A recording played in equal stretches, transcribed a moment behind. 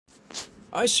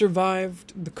I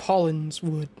survived the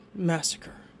Collingswood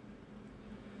Massacre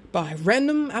by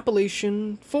random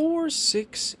appellation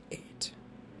 468.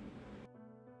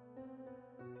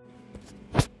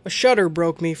 A shudder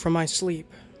broke me from my sleep.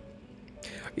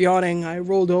 Yawning, I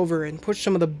rolled over and pushed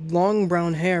some of the long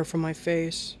brown hair from my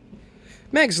face.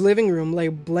 Meg's living room lay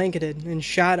blanketed in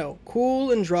shadow,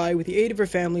 cool and dry with the aid of her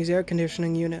family's air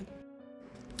conditioning unit.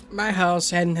 My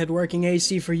house hadn't had working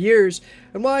AC for years,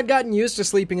 and while I'd gotten used to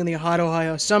sleeping in the hot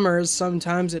Ohio summers,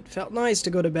 sometimes it felt nice to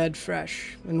go to bed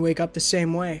fresh and wake up the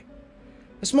same way.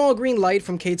 A small green light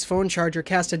from Kate's phone charger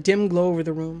cast a dim glow over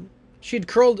the room. She'd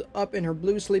curled up in her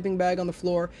blue sleeping bag on the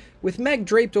floor, with Meg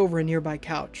draped over a nearby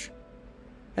couch.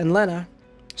 And Lena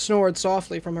snored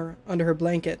softly from under her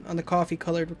blanket on the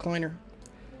coffee-colored recliner.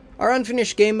 Our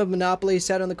unfinished game of Monopoly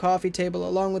sat on the coffee table,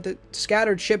 along with the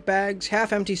scattered chip bags,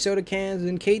 half-empty soda cans,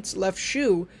 and Kate's left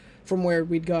shoe, from where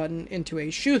we'd gotten into a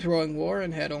shoe-throwing war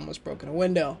and had almost broken a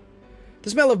window.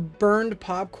 The smell of burned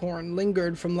popcorn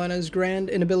lingered from Lena's grand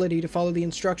inability to follow the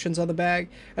instructions on the bag,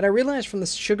 and I realized from the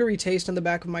sugary taste on the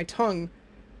back of my tongue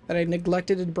that I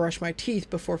neglected to brush my teeth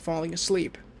before falling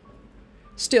asleep.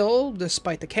 Still,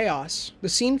 despite the chaos, the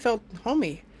scene felt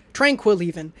homey, tranquil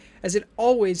even, as it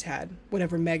always had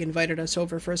whenever Meg invited us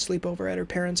over for a sleepover at her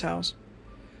parents' house.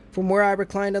 From where I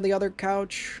reclined on the other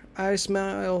couch, I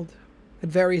smiled at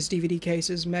various DVD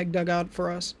cases Meg dug out for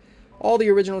us, all the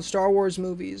original Star Wars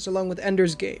movies, along with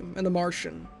Ender's Game and The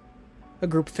Martian, a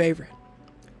group favorite.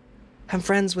 I'm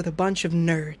friends with a bunch of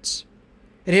nerds.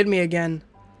 It hit me again,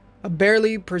 a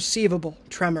barely perceivable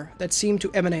tremor that seemed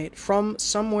to emanate from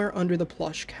somewhere under the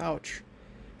plush couch,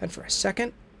 and for a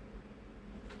second,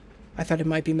 I thought it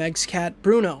might be Meg's cat,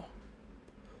 Bruno.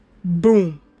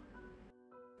 Boom!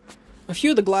 A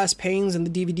few of the glass panes in the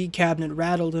DVD cabinet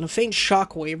rattled, and a faint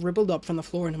shockwave rippled up from the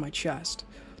floor into my chest.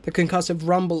 The concussive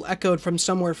rumble echoed from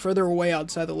somewhere further away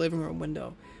outside the living room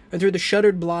window, and through the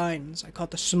shuttered blinds, I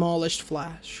caught the smallest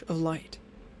flash of light.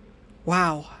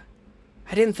 Wow!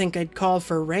 I didn't think I'd call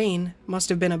for rain. Must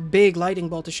have been a big lightning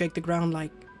bolt to shake the ground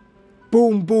like...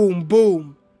 Boom, boom,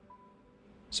 boom!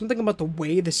 Something about the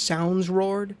way the sounds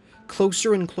roared,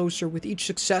 closer and closer with each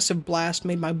successive blast,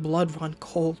 made my blood run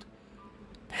cold.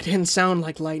 That didn't sound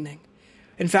like lightning.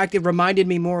 In fact, it reminded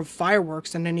me more of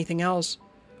fireworks than anything else,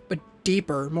 but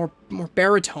deeper, more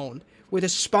baritone, with a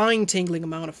spine-tingling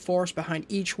amount of force behind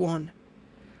each one.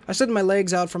 I slid my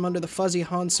legs out from under the fuzzy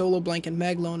Han Solo blanket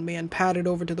Meg loaned me and padded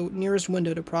over to the nearest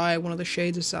window to pry one of the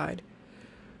shades aside.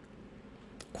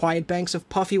 Quiet banks of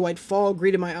puffy white fog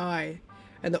greeted my eye,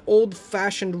 and the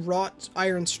old-fashioned wrought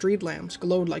iron street lamps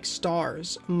glowed like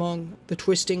stars among the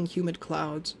twisting, humid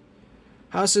clouds.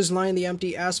 Houses lined the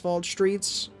empty asphalt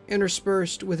streets,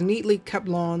 interspersed with neatly kept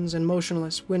lawns and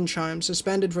motionless wind chimes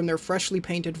suspended from their freshly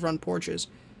painted front porches.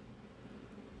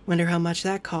 Wonder how much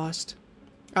that cost.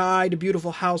 I eyed a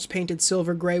beautiful house painted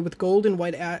silver gray with gold and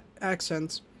white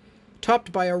accents,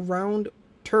 topped by a round,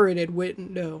 turreted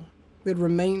window that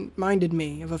reminded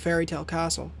me of a fairy tale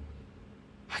castle.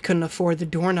 I couldn't afford the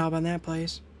doorknob on that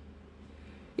place.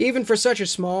 Even for such a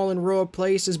small and rural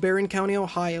place as Barron County,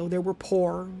 Ohio, there were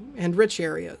poor and rich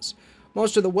areas.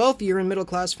 Most of the wealthier and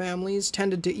middle-class families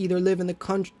tended to either live in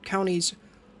the county's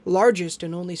largest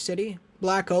and only city,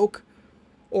 Black Oak,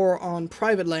 or on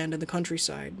private land in the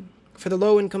countryside. For the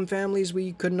low-income families,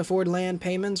 we couldn't afford land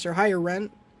payments or higher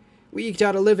rent. We eked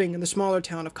out a living in the smaller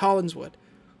town of Collingswood,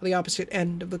 on the opposite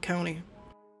end of the county.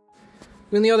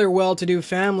 When the other well-to-do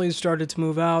families started to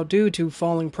move out due to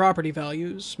falling property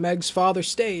values, Meg's father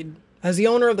stayed. As the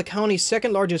owner of the county's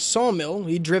second-largest sawmill,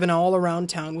 he'd driven all around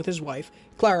town with his wife,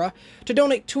 Clara, to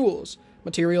donate tools,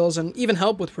 materials, and even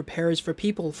help with repairs for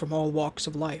people from all walks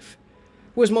of life.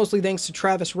 It was mostly thanks to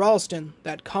Travis Ralston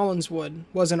that Collingswood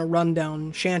wasn't a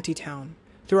run-down shanty town.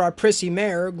 Through our prissy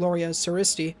mayor, Gloria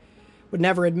Saristi, would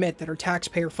never admit that her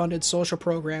taxpayer-funded social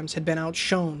programs had been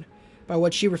outshone by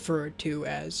what she referred to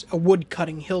as a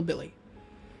wood-cutting hillbilly.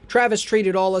 Travis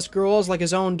treated all us girls like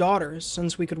his own daughters,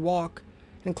 since we could walk,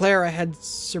 and Clara had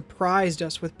surprised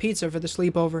us with pizza for the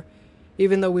sleepover,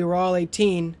 even though we were all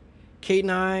 18, Kate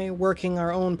and I working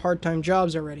our own part-time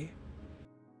jobs already.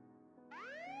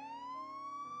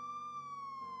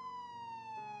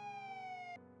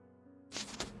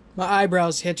 My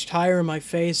eyebrows hitched higher in my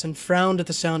face and frowned at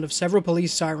the sound of several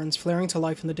police sirens flaring to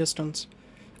life in the distance.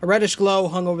 A reddish glow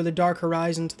hung over the dark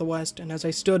horizon to the west, and as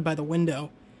I stood by the window,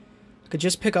 I could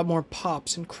just pick up more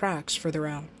pops and cracks further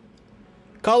out.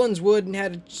 Collingswood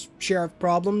had its share of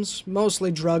problems,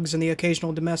 mostly drugs and the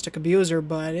occasional domestic abuser,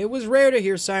 but it was rare to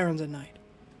hear sirens at night.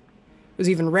 It was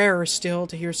even rarer still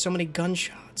to hear so many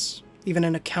gunshots, even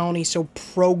in a county so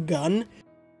pro-gun.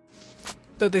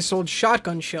 that they sold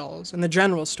shotgun shells in the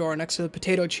general store next to the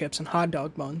potato chips and hot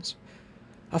dog buns.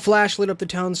 A flash lit up the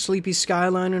town's sleepy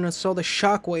skyline, and I saw the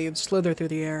shockwaves slither through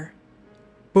the air.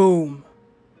 Boom!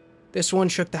 This one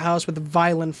shook the house with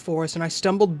violent force, and I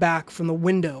stumbled back from the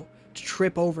window to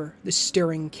trip over the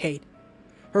staring Kate.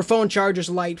 Her phone charger's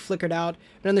light flickered out,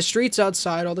 and in the streets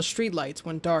outside, all the streetlights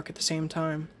went dark at the same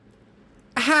time.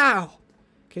 Ow!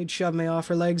 Kate shoved me off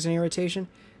her legs in irritation.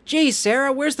 Gee,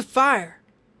 Sarah, where's the fire?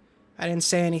 I didn't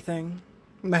say anything.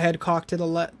 My head cocked to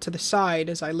the side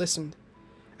as I listened.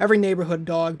 Every neighborhood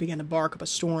dog began to bark up a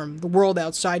storm, the world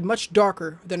outside much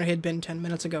darker than it had been 10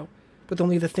 minutes ago, with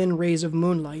only the thin rays of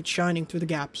moonlight shining through the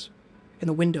gaps in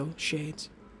the window shades.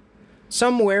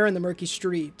 Somewhere in the murky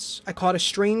streets, I caught a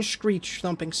strange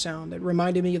screech-thumping sound that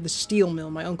reminded me of the steel mill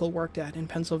my uncle worked at in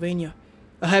Pennsylvania.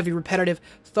 A heavy, repetitive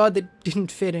thud that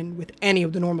didn't fit in with any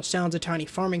of the normal sounds a tiny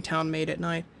farming town made at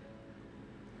night.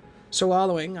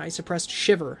 Swallowing, I suppressed a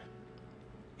shiver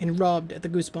and rubbed at the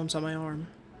goosebumps on my arm.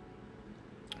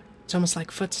 It's almost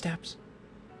like footsteps.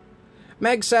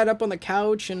 Meg sat up on the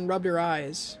couch and rubbed her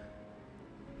eyes.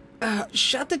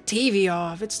 Shut the TV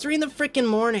off. It's 3 in the frickin'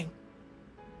 morning.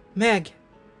 Meg.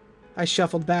 I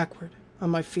shuffled backward on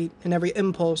my feet, and every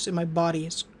impulse in my body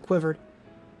quivered.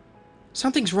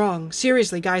 Something's wrong.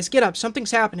 Seriously, guys, get up.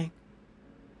 Something's happening.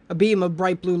 A beam of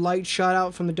bright blue light shot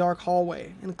out from the dark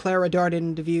hallway, and Clara darted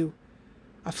into view.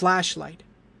 A flashlight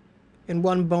in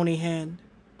one bony hand,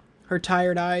 her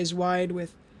tired eyes wide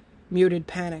with muted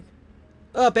panic.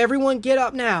 Up, everyone, get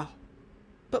up now.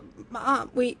 But,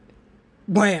 Mom,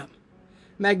 Wham!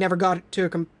 Meg never got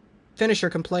to finish her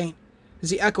complaint, as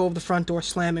the echo of the front door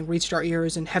slamming reached our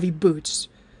ears and heavy boots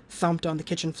thumped on the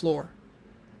kitchen floor.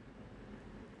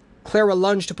 Clara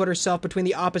lunged to put herself between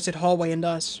the opposite hallway and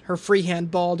us, her free hand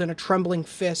balled in a trembling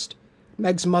fist.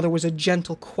 Meg's mother was a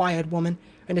gentle, quiet woman,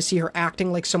 and to see her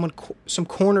acting like some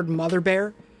cornered mother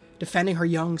bear, defending her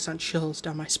young son, chills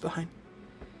down my spine.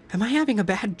 Am I having a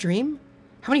bad dream?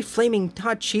 How many flaming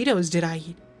hot Cheetos did I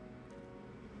eat?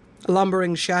 A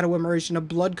lumbering shadow emerged and a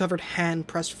blood-covered hand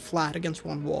pressed flat against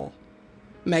one wall.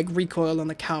 Meg recoiled on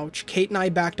the couch. Kate and I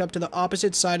backed up to the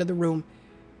opposite side of the room,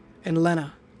 and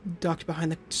Lena ducked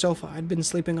behind the sofa I'd been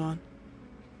sleeping on.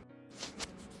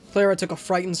 Clara took a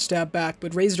frightened step back,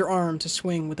 but raised her arm to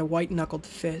swing with a white-knuckled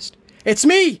fist. It's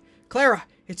me! Clara,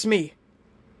 it's me!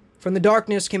 From the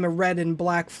darkness came a red and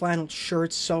black flannel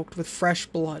shirt soaked with fresh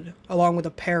blood, along with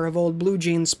a pair of old blue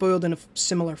jeans spoiled in a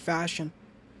similar fashion.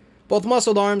 Both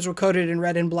muscled arms were coated in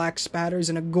red and black spatters,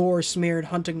 and a gore-smeared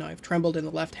hunting knife trembled in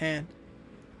the left hand.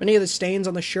 Many of the stains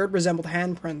on the shirt resembled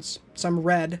handprints, some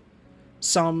red,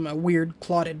 some a weird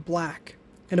clotted black,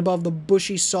 and above the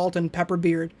bushy salt and pepper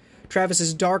beard,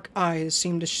 Travis's dark eyes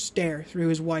seemed to stare through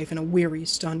his wife in a weary,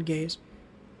 stunned gaze.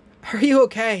 Are you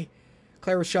okay?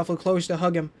 Clara shuffled close to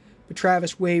hug him, but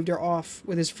Travis waved her off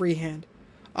with his free hand.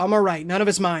 I'm alright, none of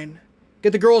it's mine.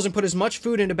 Get the girls and put as much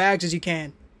food into bags as you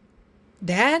can.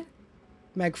 Dad?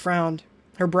 Meg frowned,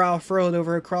 her brow furrowed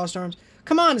over her crossed arms.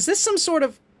 Come on, is this some sort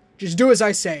of... Just do as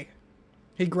I say,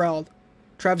 he growled,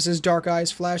 Travis's dark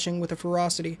eyes flashing with a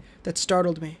ferocity that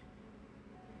startled me.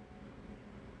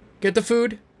 Get the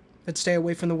food, and stay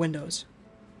away from the windows.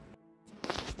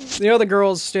 The other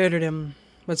girls stared at him,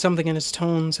 but something in his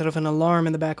tone set off an alarm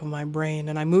in the back of my brain,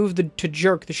 and I moved to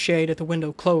jerk the shade at the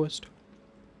window closed.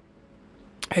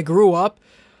 I grew up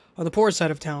on the poor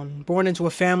side of town, born into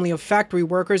a family of factory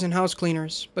workers and house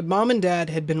cleaners, but Mom and Dad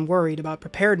had been worried about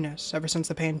preparedness ever since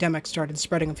the pandemic started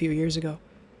spreading a few years ago.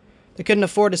 They couldn't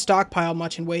afford to stockpile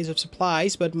much in ways of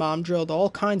supplies, but Mom drilled all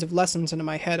kinds of lessons into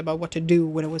my head about what to do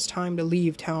when it was time to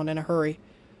leave town in a hurry.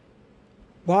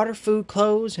 Water, food,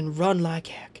 clothes, and run like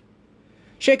heck.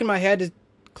 Shaking my head to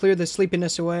clear the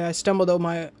sleepiness away, I stumbled over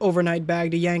my overnight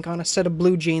bag to yank on a set of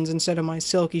blue jeans instead of my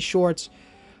silky shorts.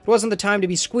 It wasn't the time to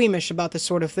be squeamish about this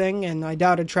sort of thing, and I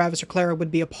doubted Travis or Clara would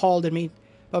be appalled at me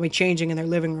about me changing in their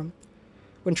living room,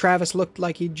 when Travis looked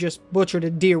like he'd just butchered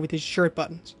a deer with his shirt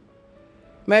buttons.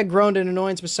 Meg groaned in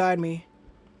annoyance beside me,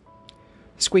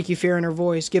 a squeaky fear in her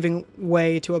voice giving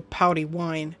way to a pouty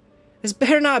whine. This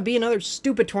better not be another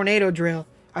stupid tornado drill.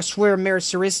 I swear Mayor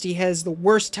Saristi has the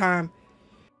worst time.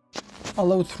 A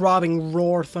low throbbing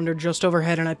roar thundered just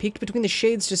overhead, and I peeked between the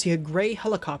shades to see a gray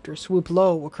helicopter swoop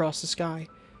low across the sky,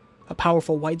 a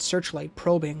powerful white searchlight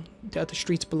probing at the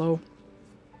streets below.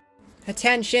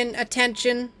 Attention,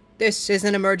 attention. This is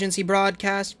an emergency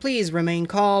broadcast. Please remain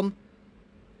calm.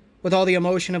 With all the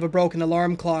emotion of a broken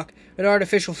alarm clock, an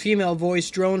artificial female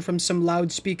voice droned from some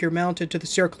loudspeaker mounted to the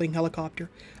circling helicopter,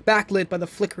 backlit by the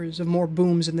flickers of more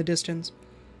booms in the distance.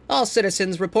 All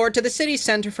citizens report to the city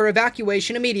center for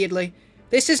evacuation immediately.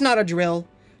 This is not a drill.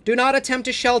 Do not attempt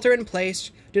to shelter in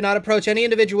place. Do not approach any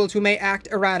individuals who may act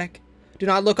erratic. Do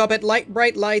not look up at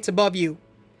bright lights above you.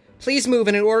 Please move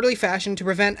in an orderly fashion to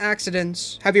prevent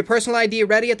accidents. Have your personal ID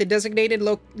ready at the designated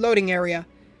loading area.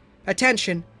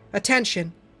 Attention!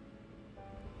 Attention!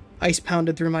 Ice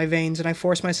pounded through my veins, and I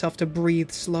forced myself to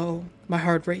breathe slow, my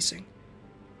heart racing.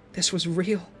 This was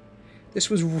real. This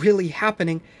was really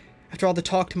happening. After all the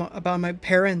talk about my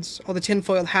parents, all the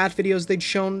tinfoil hat videos they'd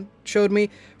showed me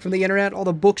from the internet, all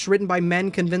the books written by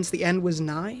men convinced the end was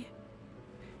nigh.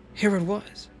 Here it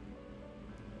was.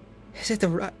 Is it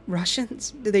the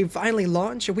Russians? Did they finally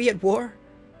launch? Are we at war?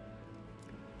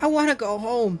 I want to go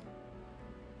home.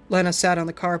 Lena sat on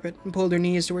the carpet and pulled her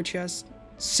knees to her chest,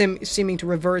 seeming to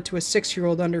revert to a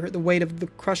 6-year-old under the weight of the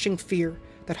crushing fear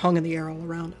that hung in the air all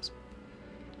around us.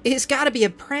 It's gotta be a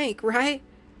prank, right?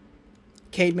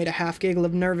 Kate made a half-giggle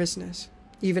of nervousness,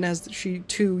 even as she,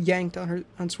 too, yanked on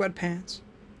sweatpants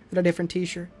and a different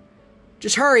t-shirt.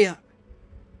 Just hurry up!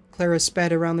 Clara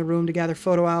sped around the room to gather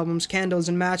photo albums, candles,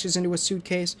 and matches into a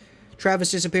suitcase.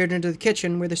 Travis disappeared into the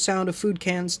kitchen, where the sound of food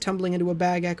cans tumbling into a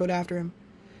bag echoed after him.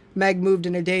 Meg moved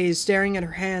in a daze, staring at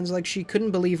her hands like she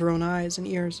couldn't believe her own eyes and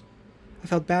ears. I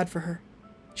felt bad for her.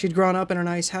 She'd grown up in a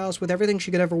nice house with everything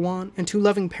she could ever want, and 2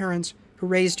 loving parents who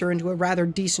raised her into a rather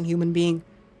decent human being.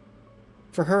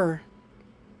 For her,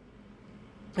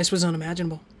 this was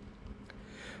unimaginable.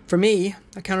 For me,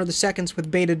 I counted the seconds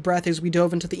with bated breath as we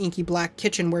dove into the inky black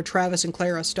kitchen where Travis and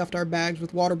Clara stuffed our bags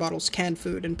with water bottles, canned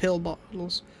food, and pill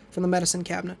bottles from the medicine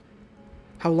cabinet.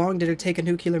 How long did it take a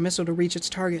nuclear missile to reach its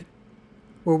target?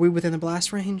 Were we within the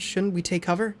blast range? Shouldn't we take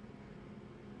cover?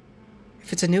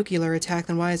 If it's a nuclear attack,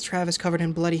 then why is Travis covered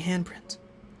in bloody handprints?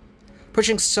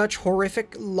 Pushing such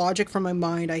horrific logic from my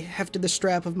mind, I hefted the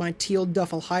strap of my teal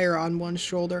duffel higher on one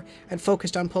shoulder and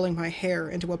focused on pulling my hair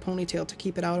into a ponytail to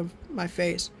keep it out of my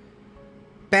face.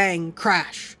 Bang!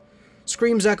 Crash!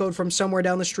 Screams echoed from somewhere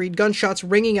down the street, gunshots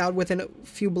ringing out within a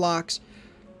few blocks.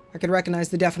 I could recognize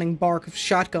the deafening bark of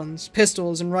shotguns,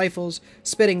 pistols, and rifles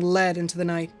spitting lead into the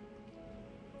night.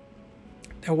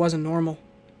 That wasn't normal.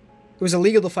 It was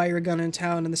illegal to fire a gun in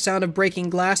town, and the sound of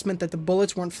breaking glass meant that the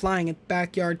bullets weren't flying at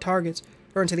backyard targets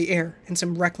or into the air in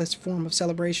some reckless form of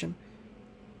celebration.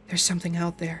 There's something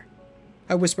out there,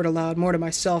 I whispered aloud, more to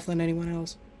myself than anyone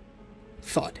else.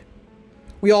 Thud.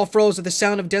 We all froze at the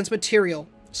sound of dense material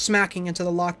smacking into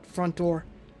the locked front door.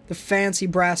 The fancy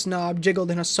brass knob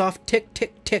jiggled, and a soft tick,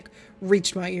 tick, tick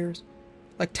reached my ears,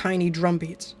 like tiny drum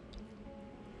beats.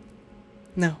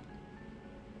 No.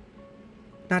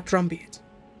 Not drum beats.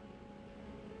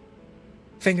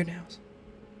 Fingernails.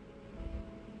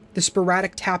 The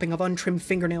sporadic tapping of untrimmed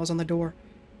fingernails on the door.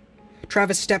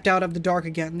 Travis stepped out of the dark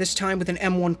again, this time with an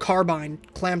M1 carbine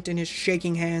clamped in his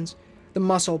shaking hands, the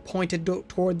muzzle pointed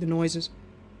toward the noises.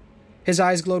 His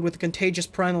eyes glowed with a contagious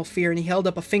primal fear, and he held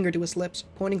up a finger to his lips,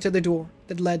 pointing to the door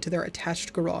that led to their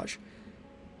attached garage.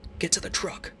 Get to the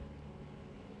truck.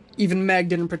 Even Meg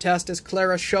didn't protest as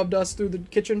Clara shoved us through the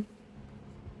kitchen,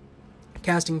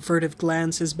 casting furtive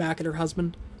glances back at her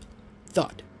husband.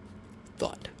 Thud.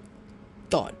 Thud.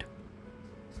 Thud.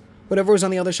 Whatever was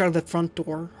on the other side of the front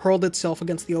door hurled itself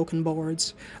against the oaken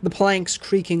boards, the planks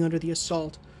creaking under the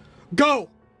assault. Go!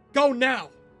 Go now!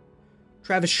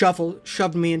 Travis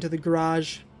shoved me into the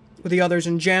garage with the others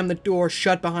and jammed the door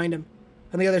shut behind him.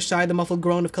 On the other side, the muffled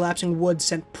groan of collapsing wood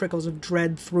sent prickles of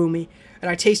dread through me,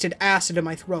 and I tasted acid in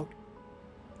my throat.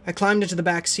 I climbed into the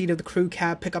back seat of the crew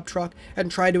cab pickup truck and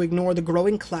tried to ignore the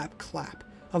growing clap-clap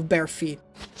of bare feet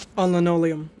on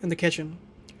linoleum in the kitchen.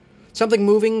 Something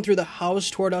moving through the house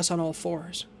toward us on all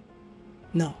fours.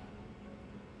 No.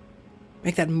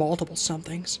 Make that multiple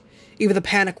somethings. Even the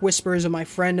panic whispers of my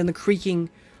friend and the creaking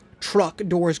truck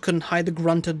doors couldn't hide the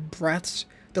grunted breaths,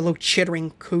 the low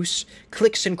chittering coos,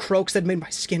 clicks and croaks that made my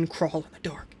skin crawl in the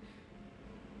dark.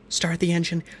 Start the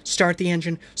engine, start the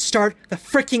engine, start the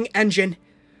fricking engine!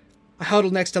 I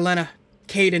huddled next to Lena.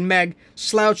 Kate and Meg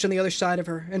slouched on the other side of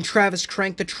her, and Travis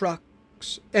cranked the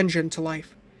truck's engine to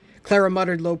life. Clara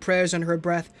muttered low prayers under her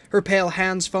breath, her pale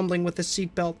hands fumbling with the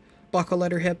seatbelt buckle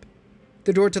at her hip.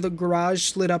 The door to the garage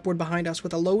slid upward behind us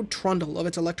with a low trundle of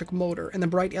its electric motor, and the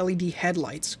bright LED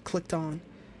headlights clicked on.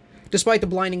 Despite the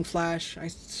blinding flash, I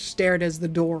stared as the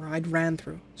door I'd ran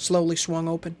through slowly swung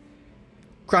open.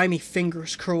 Grimy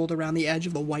fingers curled around the edge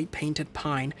of the white-painted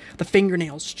pine, the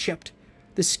fingernails chipped,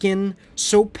 the skin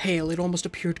so pale it almost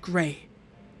appeared gray.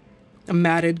 A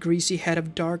matted, greasy head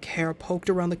of dark hair poked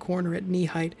around the corner at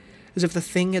knee-height, as if the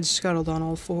thing had scuttled on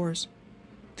all fours.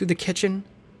 Through the kitchen,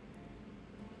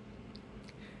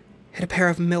 and a pair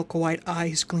of milk-white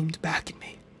eyes gleamed back at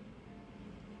me.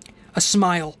 A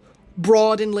smile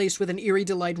Broad and laced with an eerie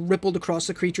delight rippled across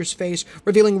the creature's face,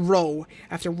 revealing row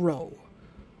after row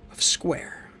of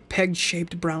square,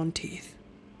 peg-shaped brown teeth.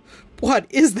 "What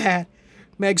is that?"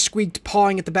 Meg squeaked,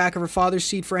 pawing at the back of her father's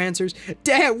seat for answers.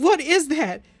 "Dad, what is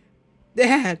that?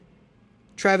 Dad!"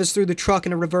 Travis threw the truck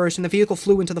into reverse, and the vehicle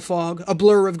flew into the fog. A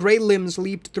blur of gray limbs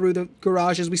leaped through the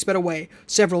garage as we sped away,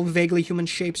 several vaguely human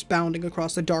shapes bounding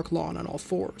across the dark lawn on all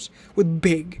fours, with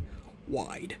big,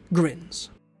 wide grins.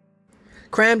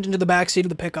 Crammed into the backseat of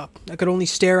the pickup, I could only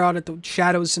stare out at the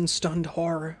shadows in stunned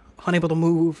horror, unable to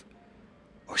move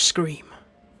or scream.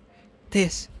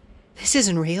 This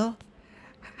isn't real.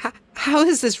 How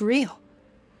is this real?"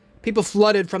 People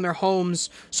flooded from their homes,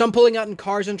 some pulling out in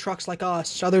cars and trucks like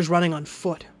us, others running on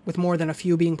foot, with more than a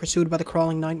few being pursued by the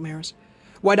crawling nightmares.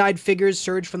 Wide-eyed figures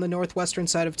surged from the northwestern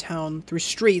side of town, through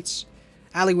streets,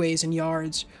 alleyways, and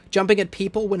yards, jumping at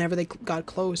people whenever they got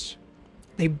close.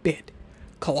 They bit,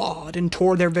 clawed, and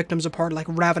tore their victims apart like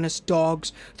ravenous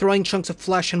dogs, throwing chunks of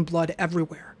flesh and blood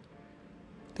everywhere.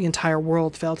 The entire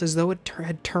world felt as though it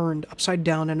had turned upside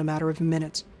down in a matter of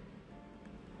minutes.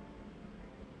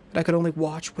 But I could only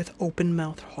watch with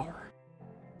open-mouthed horror.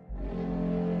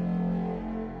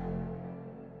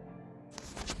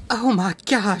 "Oh my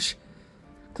gosh!"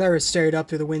 Clara stared up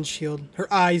through the windshield, her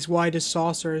eyes wide as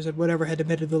saucers at whatever had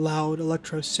emitted the loud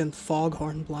electro-synth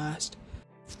foghorn blast.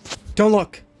 "Don't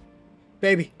look!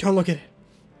 Baby, don't look at it!"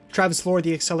 Travis floored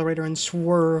the accelerator and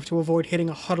swerved to avoid hitting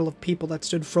a huddle of people that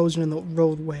stood frozen in the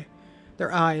roadway,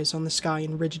 their eyes on the sky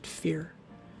in rigid fear.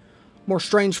 More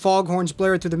strange foghorns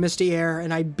blared through the misty air,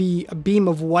 and a beam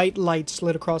of white light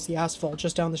slid across the asphalt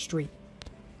just down the street.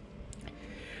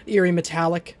 The eerie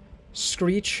metallic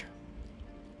screech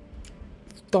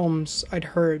thumbs I'd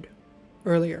heard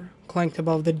earlier clanked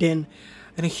above the din,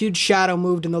 and a huge shadow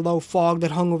moved in the low fog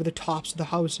that hung over the tops of the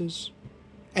houses,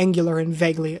 angular and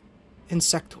vaguely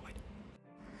insectoid.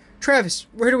 "Travis,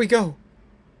 where do we go?"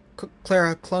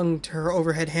 Clara clung to her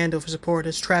overhead handle for support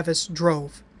as Travis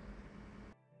drove.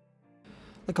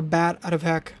 Like a bat out of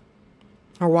heck,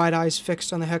 our wide eyes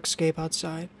fixed on the hexscape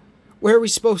outside. "Where are we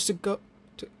supposed to go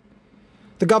to?"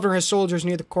 "The governor has soldiers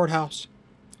near the courthouse."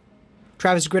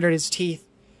 Travis gritted his teeth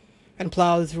and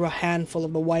plowed through a handful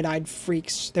of the wide-eyed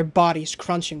freaks, their bodies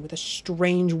crunching with a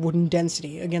strange wooden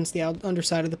density against the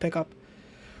underside of the pickup.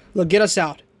 "Look, get us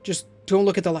out. Just don't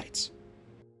look at the lights."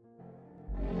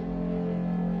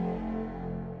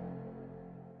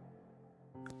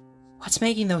 "What's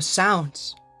making those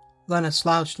sounds?" Lena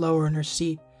slouched lower in her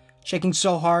seat, shaking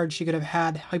so hard she could have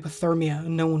had hypothermia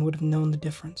and no one would have known the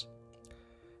difference.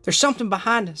 "There's something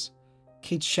behind us."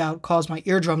 Kate's shout caused my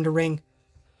eardrum to ring,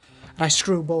 and I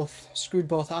screwed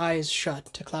both eyes shut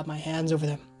to clap my hands over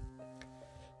them.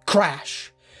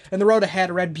 Crash! In the road ahead,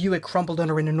 a red Buick crumpled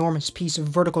under an enormous piece of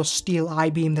vertical steel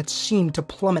I-beam that seemed to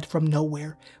plummet from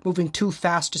nowhere, moving too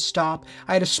fast to stop.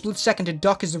 I had a split second to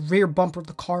duck as the rear bumper of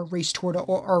the car raced toward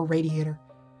our radiator.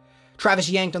 Travis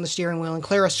yanked on the steering wheel, and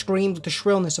Clara screamed with the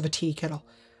shrillness of a tea kettle.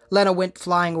 Lena went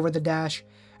flying over the dash,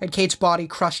 and Kate's body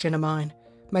crushed into mine.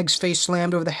 Meg's face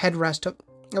slammed over the headrest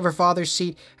of her father's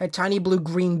seat, and tiny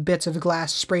blue-green bits of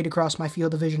glass sprayed across my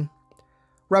field of vision.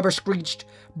 Rubber screeched,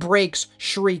 brakes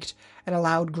shrieked, and a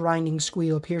loud grinding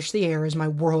squeal pierced the air as my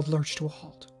world lurched to a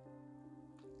halt.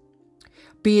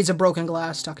 Beads of broken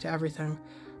glass stuck to everything.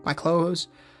 My clothes,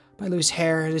 my loose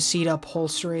hair, the seat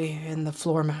upholstery, and the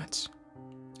floor mats.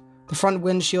 The front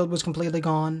windshield was completely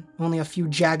gone, only a few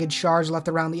jagged shards left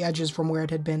around the edges from where it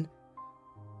had been.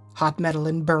 Hot metal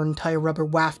and burned tire rubber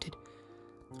wafted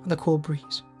on the cool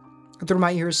breeze. And through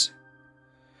my ears,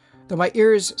 though my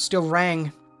ears still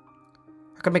rang,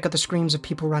 I could make out the screams of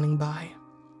people running by.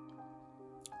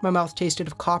 My mouth tasted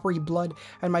of coppery blood,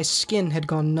 and my skin had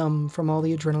gone numb from all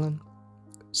the adrenaline.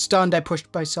 Stunned, I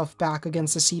pushed myself back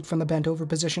against the seat from the bent-over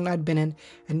position I'd been in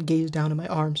and gazed down at my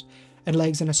arms and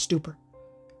legs in a stupor.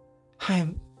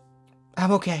 I'm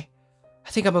okay.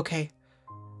 I think I'm okay.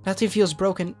 Nothing feels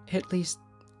broken, at least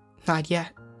not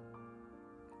yet."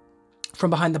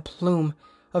 From behind the plume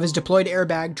of his deployed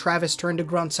airbag, Travis turned to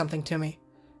grunt something to me,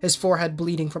 his forehead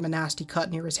bleeding from a nasty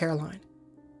cut near his hairline.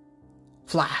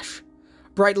 Flash.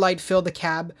 Bright light filled the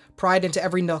cab, pried into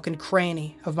every nook and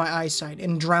cranny of my eyesight,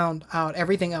 and drowned out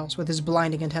everything else with his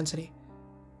blinding intensity.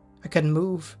 I couldn't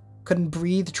move, couldn't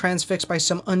breathe, transfixed by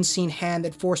some unseen hand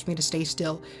that forced me to stay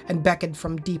still and beckoned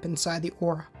from deep inside the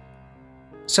aura.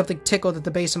 Something tickled at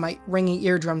the base of my ringing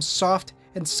eardrums, soft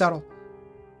and subtle.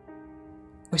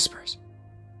 Whispers.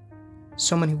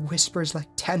 So many whispers like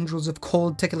tendrils of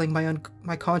cold tickling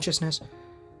my consciousness.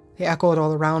 They echoed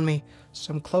all around me,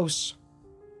 some close,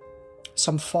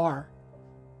 some far,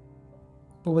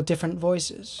 but with different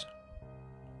voices.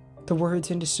 the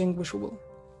words indistinguishable.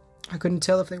 I couldn't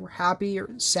tell if they were happy or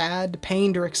sad,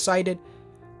 pained or excited.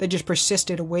 They just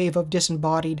persisted, a wave of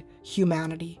disembodied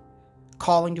humanity,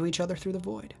 calling to each other through the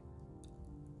void.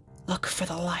 Look for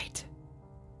the light.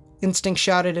 Instinct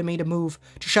shouted at me to move,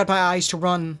 to shut my eyes, to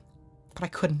run, but I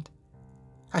couldn't.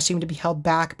 I seemed to be held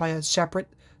back by a separate,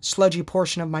 sludgy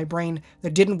portion of my brain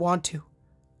that didn't want to.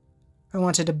 I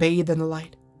wanted to bathe in the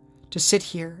light, to sit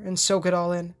here and soak it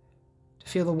all in, to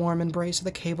feel the warm embrace of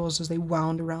the cables as they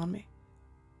wound around me.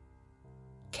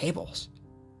 Cables.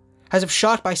 As if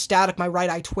shot by static, my right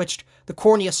eye twitched, the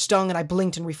cornea stung, and I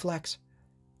blinked in reflex.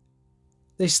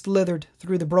 They slithered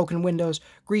through the broken windows,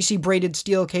 greasy braided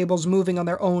steel cables moving on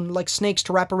their own like snakes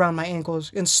to wrap around my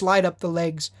ankles and slide up the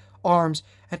legs, arms,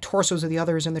 and torsos of the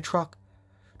others in the truck.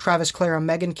 Travis, Clara,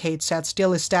 Meg, and Kate sat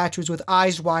still as statues with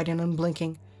eyes wide and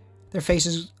unblinking, their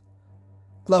faces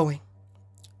glowing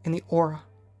in the aura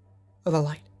of the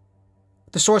light.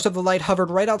 The source of the light hovered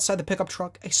right outside the pickup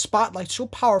truck, a spotlight so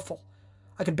powerful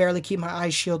I could barely keep my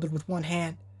eyes shielded with one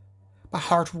hand. My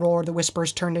heart roared, the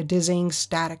whispers turned to dizzying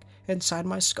static inside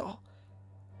my skull,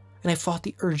 and I fought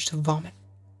the urge to vomit.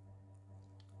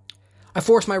 I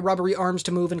forced my rubbery arms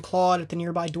to move and clawed at the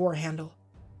nearby door handle.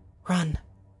 Run.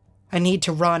 I need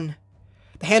to run.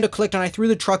 The handle clicked and I threw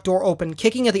the truck door open,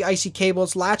 kicking at the icy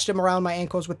cables, latched them around my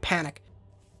ankles with panic.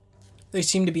 They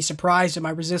seemed to be surprised at my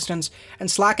resistance and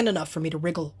slackened enough for me to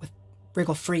wriggle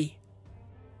free.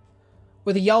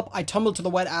 With a yelp, I tumbled to the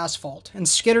wet asphalt and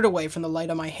skittered away from the light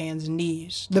on my hands and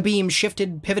knees. The beam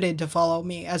shifted, pivoted to follow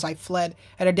me as I fled,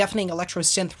 and a deafening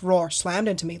electro-synth roar slammed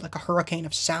into me like a hurricane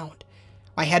of sound.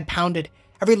 My head pounded,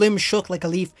 every limb shook like a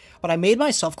leaf, but I made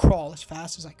myself crawl as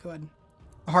fast as I could.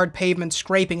 The hard pavement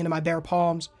scraping into my bare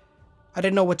palms. I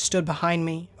didn't know what stood behind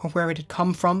me or where it had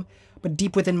come from, but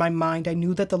deep within my mind I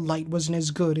knew that the light wasn't as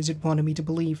good as it wanted me to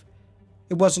believe.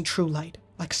 It wasn't true light,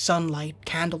 like sunlight,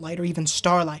 candlelight, or even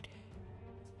starlight.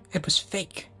 It was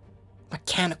fake,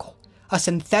 mechanical, a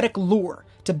synthetic lure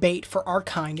to bait for our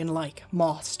kind and like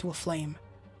moths to a flame.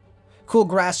 Cool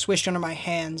grass swished under my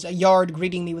hands, a yard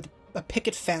greeting me with a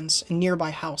picket fence and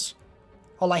nearby house.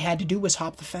 All I had to do was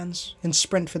hop the fence and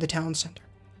sprint for the town center.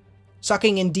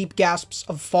 Sucking in deep gasps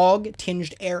of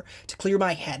fog-tinged air to clear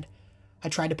my head, I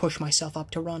tried to push myself up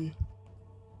to run.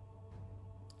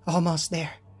 Almost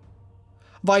there.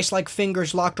 Vice-like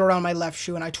fingers locked around my left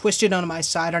shoe, and I twisted onto my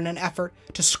side in an effort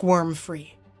to squirm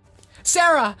free.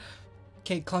 Sarah!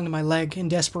 Kate clung to my leg in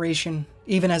desperation,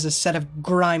 even as a set of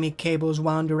grimy cables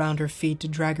wound around her feet to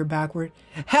drag her backward.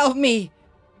 Help me!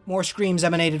 More screams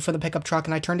emanated from the pickup truck,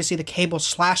 and I turned to see the cables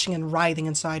slashing and writhing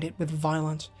inside it with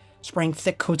violence, spraying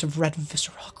thick coats of red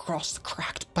viscera across the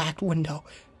cracked back window.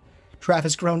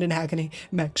 Travis groaned in agony.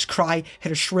 Meg's cry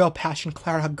hit a shrill passion.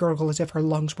 Clara gurgled as if her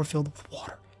lungs were filled with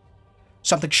water.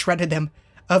 Something shredded them,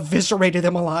 eviscerated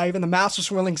them alive, and the mass of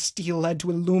swirling steel led to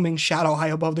a looming shadow high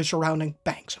above the surrounding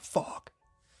banks of fog.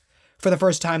 For the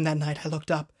first time that night, I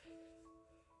looked up.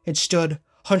 It stood,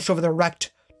 hunched over the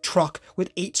wrecked truck,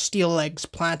 with 8 steel legs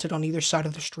planted on either side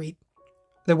of the street.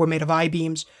 They were made of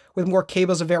I-beams, with more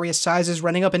cables of various sizes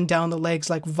running up and down the legs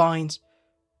like vines.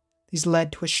 These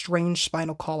led to a strange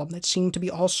spinal column that seemed to be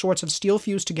all sorts of steel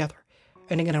fused together,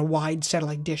 ending in a wide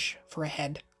satellite dish for a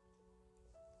head.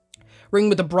 Ringed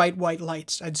with the bright white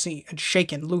lights I'd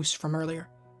shaken loose from earlier.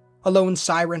 A lone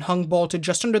siren hung bolted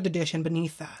just under the dish, and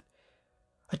beneath that,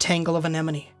 a tangle of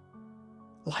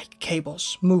anemone-like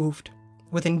cables moved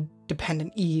with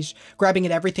independent ease, grabbing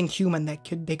at everything human that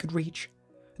they could reach.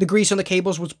 The grease on the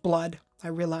cables was blood, I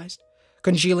realized,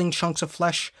 congealing chunks of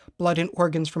flesh, blood, and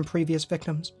organs from previous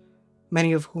victims,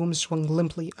 many of whom swung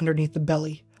limply underneath the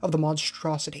belly of the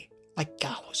monstrosity like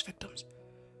gallows victims.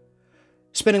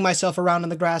 Spinning myself around on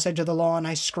the grass edge of the lawn,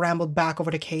 I scrambled back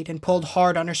over to Kate and pulled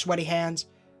hard on her sweaty hands.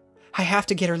 I have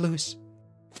to get her loose.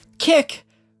 Kick!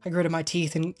 I gritted my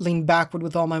teeth and leaned backward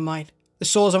with all my might, the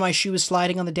soles of my shoes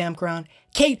sliding on the damp ground.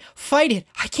 Kate, fight it!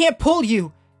 I can't pull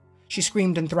you! She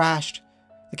screamed and thrashed,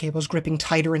 the cables gripping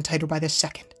tighter and tighter by the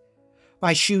second.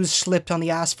 My shoes slipped on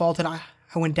the asphalt and I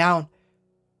went down.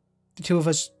 The two of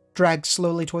us dragged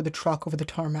slowly toward the truck over the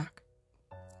tarmac.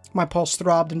 My pulse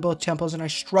throbbed in both temples, and I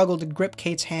struggled to grip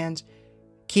Kate's hands,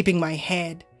 keeping my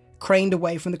head craned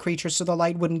away from the creature so the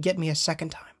light wouldn't get me a second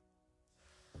time.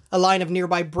 A line of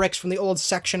nearby bricks from the old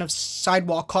section of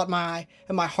sidewalk caught my eye,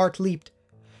 and my heart leaped.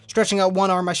 Stretching out one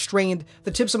arm, I strained,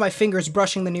 the tips of my fingers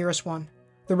brushing the nearest one,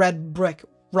 the red brick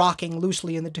rocking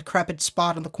loosely in the decrepit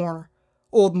spot in the corner.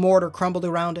 Old mortar crumbled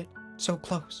around it, so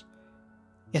close,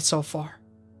 yet so far.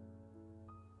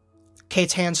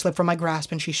 Kate's hand slipped from my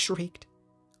grasp, and she shrieked,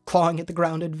 clawing at the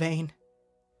grounded vein.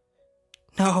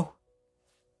 No.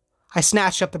 I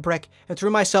snatched up the brick and threw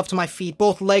myself to my feet,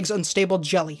 both legs unstable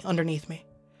jelly underneath me.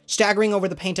 Staggering over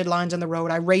the painted lines on the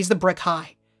road, I raised the brick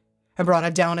high and brought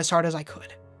it down as hard as I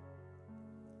could.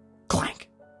 Clank.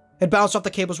 It bounced off the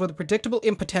cables with a predictable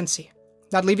impotency,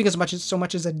 not leaving so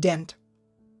much as a dent.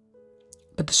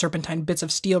 But the serpentine bits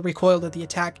of steel recoiled at the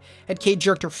attack, and Kate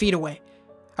jerked her feet away.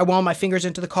 I wound my fingers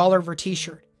into the collar of her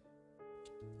t-shirt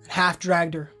and half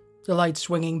dragged her, the light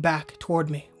swinging back toward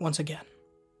me once again.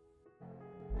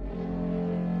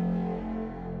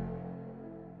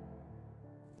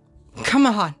 Come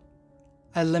on!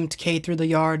 I limped Kate through the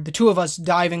yard, the two of us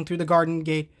diving through the garden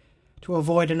gate to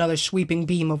avoid another sweeping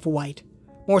beam of white.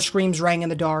 More screams rang in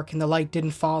the dark, and the light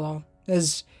didn't follow,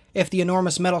 as if the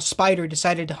enormous metal spider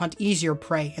decided to hunt easier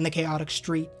prey in the chaotic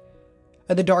street.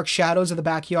 In the dark shadows of the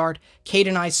backyard, Kate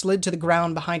and I slid to the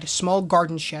ground behind a small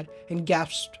garden shed and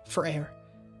gasped for air.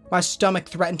 My stomach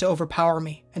threatened to overpower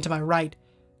me, and to my right,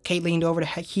 Kate leaned over to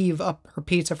heave up her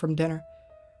pizza from dinner.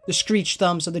 The screeched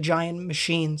thumbs of the giant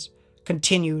machines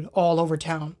continued all over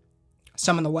town.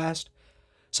 Some in the west,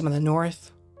 some in the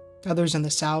north, others in the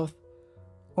south.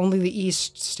 Only the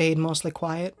east stayed mostly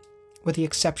quiet, with the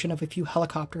exception of a few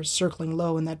helicopters circling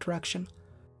low in that direction.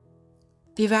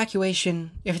 The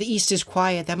evacuation, if the east is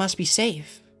quiet, that must be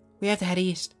safe. We have to head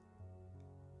east.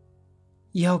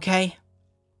 You okay?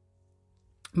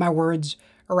 My words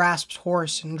rasped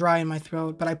hoarse and dry in my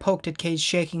throat, but I poked at Kate's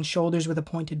shaking shoulders with a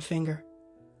pointed finger.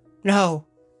 No.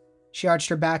 She arched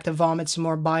her back to vomit some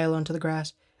more bile onto the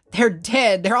grass. They're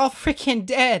dead! They're all freaking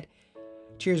dead!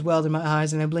 Tears welled in my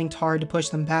eyes, and I blinked hard to push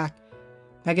them back.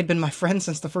 Meg had been my friend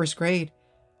since the first grade.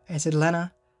 I said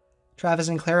Lena. Travis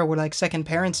and Clara were like second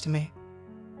parents to me.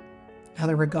 Now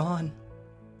they were gone.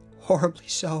 Horribly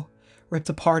so. Ripped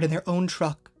apart in their own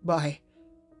truck by...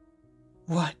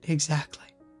 what, exactly?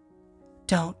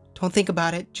 Don't think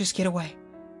about it. Just get away.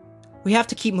 We have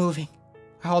to keep moving.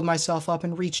 I hauled myself up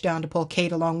and reached down to pull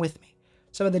Kate along with me,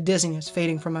 some of the dizziness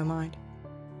fading from my mind.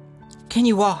 Can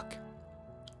you walk?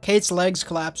 Kate's legs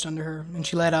collapsed under her, and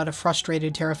she let out a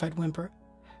frustrated, terrified whimper.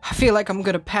 I feel like I'm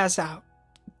gonna pass out.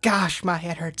 Gosh, my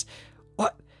head hurts.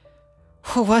 What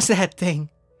was that thing?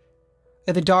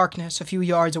 In the darkness, a few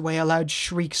yards away, a loud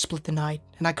shriek split the night,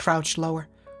 and I crouched lower,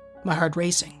 my heart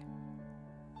racing.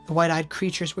 The white-eyed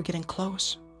creatures were getting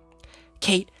close.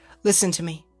 Kate, listen to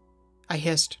me, I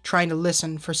hissed, trying to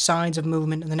listen for signs of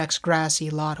movement in the next grassy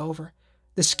lot over,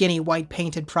 the skinny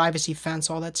white-painted privacy fence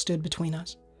all that stood between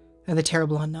us, and the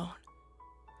terrible unknown.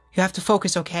 You have to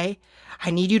focus, okay? I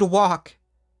need you to walk.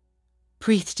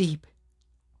 Breathe deep.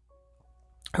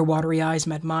 Her watery eyes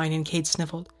met mine, and Kate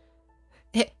sniffled.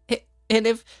 And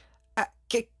if I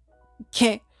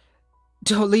can't...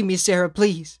 Don't leave me, Sarah,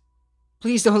 please.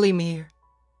 Please don't leave me here.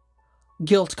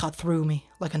 Guilt cut through me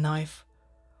like a knife.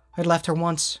 I'd left her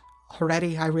once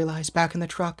already, I realized, back in the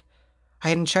truck. I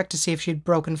hadn't checked to see if she'd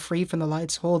broken free from the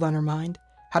light's hold on her mind.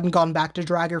 Hadn't gone back to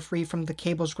drag her free from the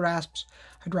cable's grasps.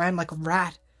 I'd ran like a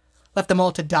rat. Left them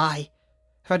all to die.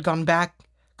 If I'd gone back,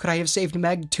 could I have saved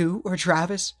Meg too? Or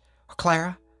Travis? Or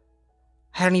Clara?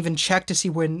 I hadn't even checked to see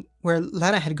where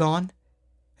Lena had gone.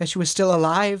 If she was still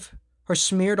alive, or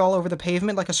smeared all over the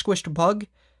pavement like a squished bug.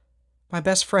 My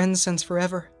best friends since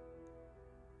forever.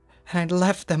 And I'd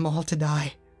left them all to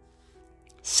die.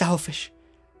 Selfish.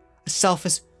 A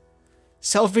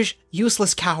selfish,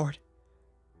 useless coward.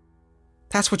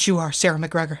 That's what you are, Sarah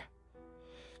McGregor.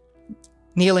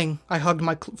 Kneeling, I hugged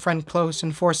my friend close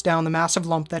and forced down the massive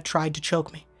lump that tried to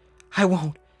choke me. I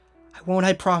won't,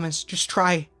 I promise. Just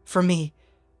try, for me.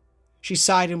 She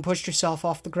sighed and pushed herself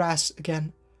off the grass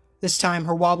again. This time,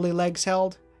 her wobbly legs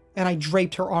held, and I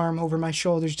draped her arm over my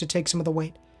shoulders to take some of the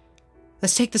weight.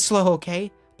 Let's take this slow,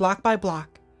 okay? Block by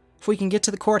block. If we can get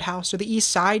to the courthouse or the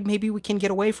east side, maybe we can get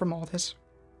away from all this.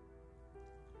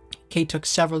 Kate took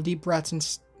several deep breaths and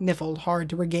sniffled hard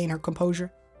to regain her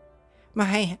composure.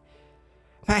 My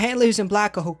aunt lives in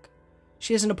Black Oak.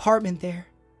 She has an apartment there.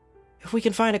 If we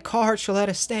can find a car, she'll let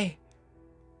us stay.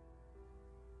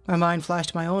 My mind flashed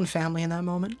to my own family in that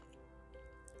moment.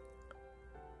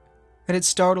 And it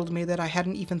startled me that I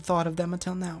hadn't even thought of them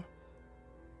until now.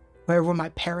 Where were my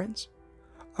parents?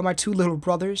 Or my two little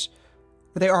brothers?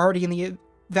 Were they already in the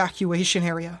evacuation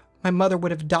area? My mother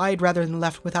would have died rather than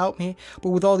left without me, but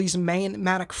with all these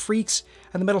manic freaks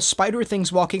and the metal spider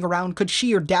things walking around, could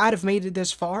she or Dad have made it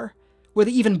this far? Would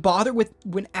they even bother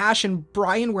when Ash and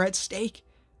Brian were at stake?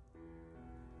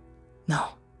 No.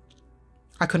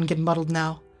 I couldn't get muddled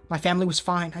now. My family was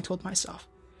fine, I told myself.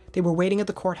 They were waiting at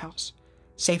the courthouse,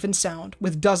 safe and sound,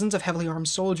 with dozens of heavily armed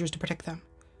soldiers to protect them.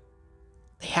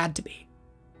 They had to be.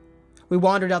 We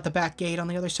wandered out the back gate on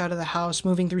the other side of the house,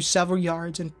 moving through several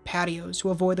yards and patios to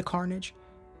avoid the carnage.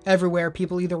 Everywhere,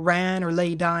 people either ran or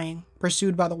lay dying,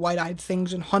 pursued by the white-eyed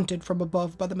things and hunted from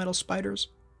above by the metal spiders.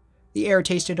 The air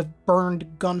tasted of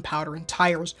burned gunpowder and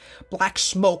tires, black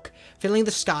smoke filling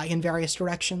the sky in various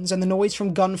directions, and the noise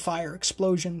from gunfire,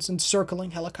 explosions, and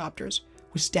circling helicopters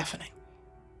was deafening.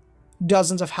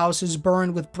 Dozens of houses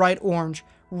burned with bright orange,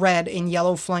 red, and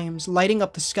yellow flames, lighting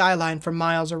up the skyline for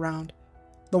miles around.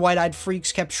 The white-eyed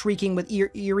freaks kept shrieking with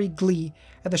eerie glee,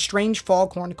 and the strange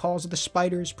foghorn calls of the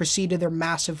spiders preceded their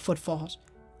massive footfalls.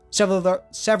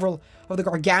 Several of the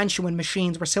gargantuan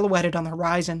machines were silhouetted on the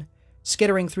horizon,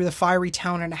 skittering through the fiery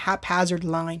town in a haphazard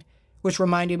line, which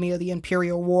reminded me of the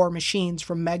Imperial War machines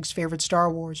from Meg's favorite Star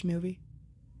Wars movie.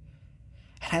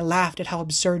 And I laughed at how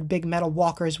absurd big metal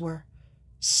walkers were.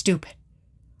 Stupid.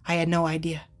 I had no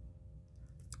idea.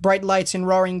 Bright lights and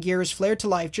roaring gears flared to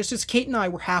life just as Kate and I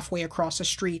were halfway across the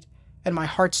street, and my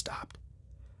heart stopped.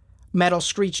 Metal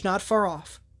screeched not far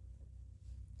off.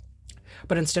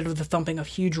 But instead of the thumping of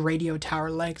huge radio tower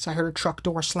legs, I heard a truck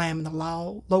door slam and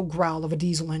the low growl of a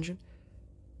diesel engine.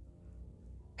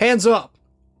 "Hands up!"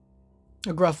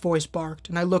 a gruff voice barked,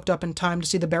 and I looked up in time to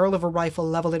see the barrel of a rifle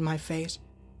leveled in my face.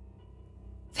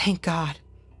 Thank God.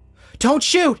 "Don't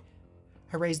shoot!"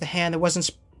 I raised the hand that wasn't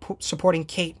supporting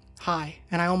Kate high,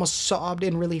 and I almost sobbed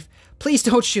in relief. "Please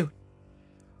don't shoot!"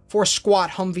 4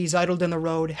 squat Humvees idled in the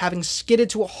road, having skidded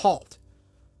to a halt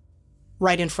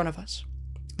right in front of us.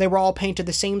 They were all painted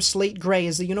the same slate gray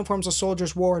as the uniforms the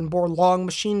soldiers wore and bore long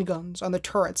machine guns on the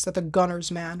turrets that the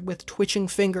gunners manned with twitching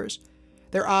fingers,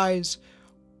 their eyes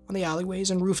on the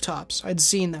alleyways and rooftops. I'd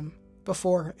seen them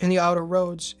before in the outer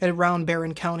roads and around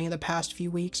Barron County in the past few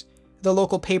weeks. The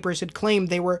local papers had claimed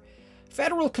they were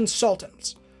federal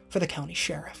consultants for the county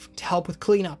sheriff to help with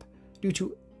cleanup due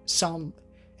to some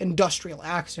industrial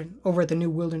accident over at the new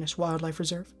Wilderness Wildlife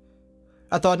Reserve.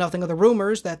 I thought nothing of the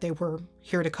rumors that they were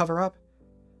here to cover up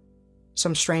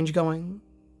some strange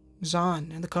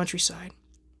goings-on in the countryside.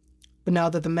 But now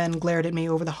that the men glared at me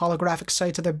over the holographic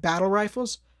sights of their battle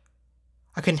rifles,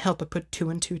 I couldn't help but put 2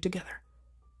 and 2 together.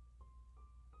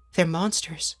 They're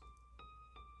monsters.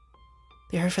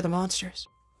 They're here for the monsters.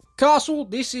 Castle,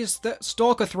 this is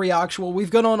Stalker 3 Actual. We've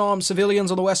got unarmed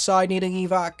civilians on the west side needing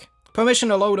evac. Permission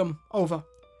to load them. Over.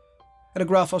 At a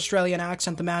gruff Australian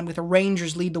accent, the man with a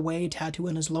Ranger's Lead the Way tattoo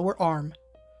in his lower arm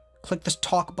clicked the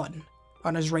talk button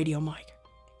on his radio mic.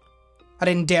 I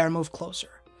didn't dare move closer,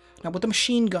 not with the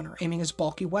machine gunner aiming his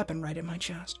bulky weapon right at my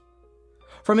chest.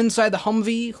 From inside the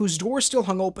Humvee, whose door still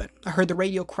hung open, I heard the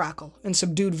radio crackle, and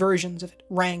subdued versions of it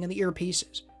rang in the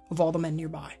earpieces of all the men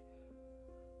nearby.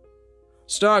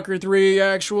 Stalker 3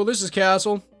 Actual, this is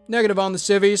Castle. Negative on the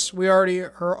civvies. We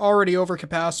are already over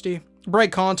capacity.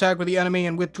 Break contact with the enemy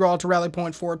and withdraw to rally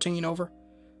point 14, over.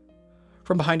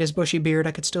 From behind his bushy beard,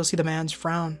 I could still see the man's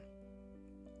frown,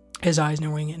 his eyes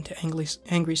narrowing into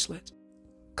angry slits.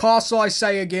 Castle, I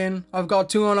say again, I've got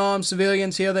 2 unarmed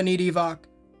civilians here that need evac.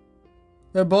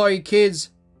 They're boy kids,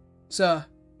 sir.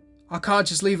 I can't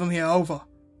just leave them here, over.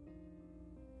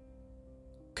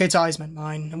 Kate's eyes met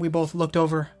mine, and we both looked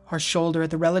over our shoulder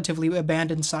at the relatively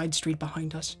abandoned side street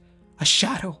behind us. A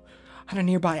shadow on a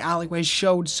nearby alleyway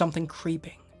showed something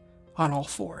creeping, on all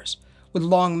 4s, with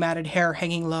long matted hair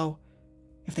hanging low.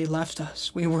 If they left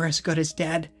us, we were as good as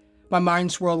dead. My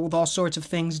mind swirled with all sorts of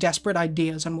things, desperate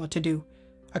ideas on what to do.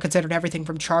 I considered everything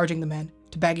from charging the men,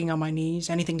 to begging on my knees,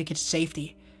 anything to get to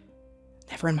safety.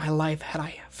 Never in my life had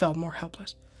I felt more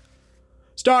helpless.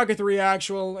 Stalker 3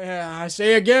 Actual, I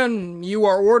say again, you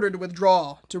are ordered to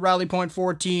withdraw to rally point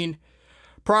 14.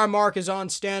 Prime Mark is on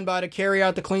standby to carry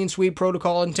out the clean sweep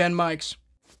protocol in 10 mics.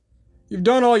 You've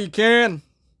done all you can.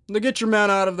 Now get your men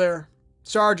out of there.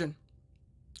 Sergeant,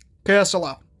 Castle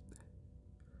out.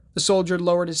 The soldier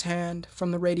lowered his hand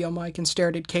from the radio mic and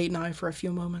stared at Kate and I for a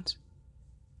few moments.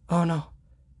 Oh no.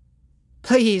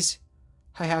 Please,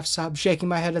 I half sobbed, shaking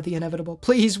my head at the inevitable.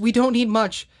 Please, we don't need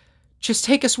much. Just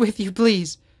take us with you,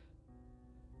 please.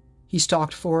 He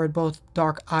stalked forward, both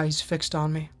dark eyes fixed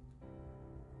on me,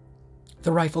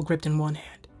 the rifle gripped in one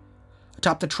hand.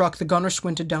 Atop the truck, the gunner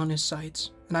squinted down his sights,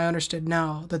 and I understood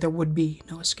now that there would be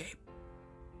no escape.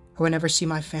 I would never see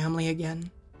my family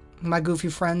again, my goofy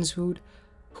friends who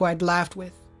I'd laughed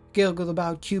with, giggled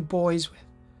about cute boys with,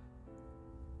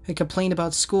 and complained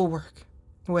about schoolwork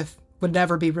with would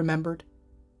never be remembered.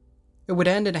 It would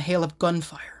end in a hail of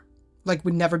gunfire, like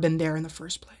we'd never been there in the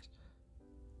first place.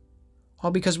 All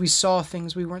because we saw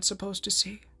things we weren't supposed to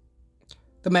see.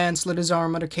 The man slid his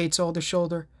arm under Kate's older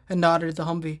shoulder and nodded at the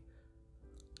Humvee.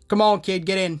 Come on, kid,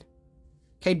 get in.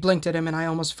 Kate blinked at him and I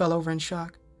almost fell over in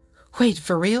shock. Wait,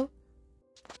 for real?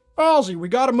 Ozzy, we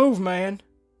gotta move, man.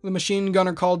 The machine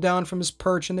gunner called down from his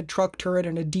perch in the truck turret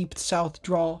in a deep south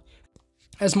drawl,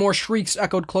 as more shrieks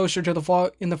echoed closer to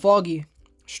the foggy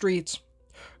streets.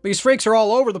 "These freaks are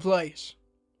all over the place."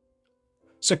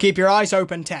 "So keep your eyes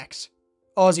open, Tex,"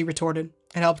 Ozzy retorted,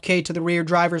 and helped Kate to the rear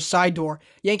driver's side door,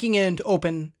 yanking it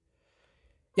open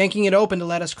to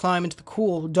let us climb into the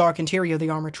cool, dark interior of the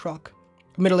armored truck.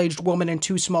 A middle-aged woman and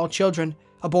 2 small children,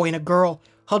 a boy and a girl,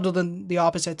 huddled on the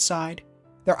opposite side,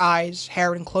 their eyes,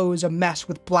 hair, and clothes a mess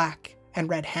with black and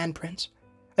red handprints.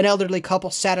 An elderly couple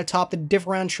sat atop the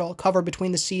differential covered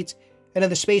between the seats, and in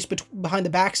the space behind the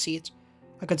back seats,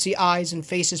 I could see eyes and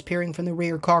faces peering from the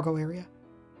rear cargo area,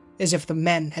 as if the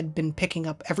men had been picking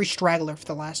up every straggler for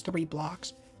the last 3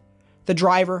 blocks. The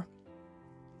driver,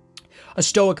 a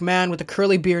stoic man with a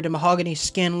curly beard and mahogany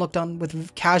skin, looked on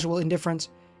with casual indifference,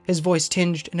 his voice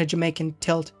tinged in a Jamaican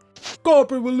tilt.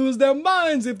 "Corporate will lose their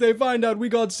minds if they find out we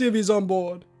got civvies on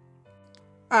board."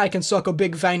 "I can suck a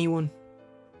big veiny one."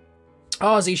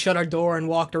 Ozzy shut our door and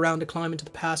walked around to climb into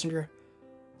the passenger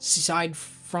side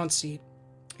front seat.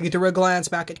 He threw a glance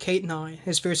back at Kate and I,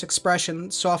 his fierce expression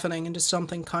softening into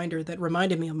something kinder that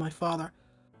reminded me of my father.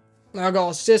 "I got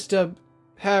a sister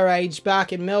her age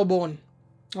back in Melbourne.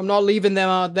 I'm not leaving them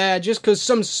out there just 'cause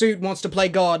some suit wants to play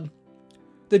God."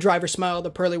 The driver smiled a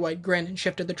pearly white grin and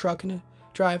shifted the truck into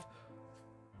drive.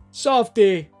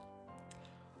 "Softy!"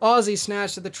 Ozzy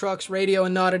snatched at the truck's radio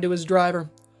and nodded to his driver.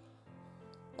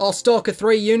 "All Stalker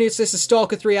 3 units, this is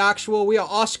Stalker 3 Actual. We are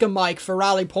Oscar Mike for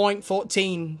Rally Point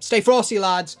 14. Stay frosty,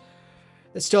 lads.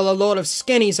 There's still a lot of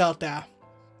skinnies out there.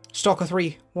 Stalker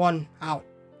 3, 1, out."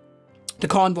 The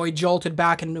convoy jolted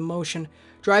back into motion,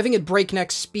 driving at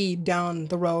breakneck speed down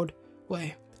the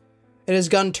roadway. At his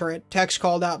gun turret, Tex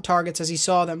called out targets as he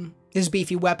saw them, his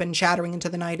beefy weapon chattering into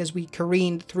the night as we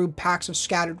careened through packs of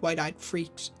scattered white-eyed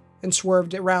freaks and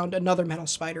swerved around another metal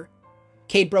spider.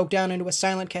 Kate broke down into a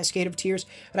silent cascade of tears,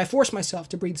 and I forced myself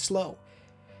to breathe slow,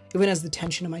 even as the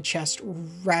tension in my chest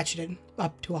ratcheted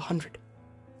up to 100.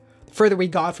 The further we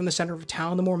got from the center of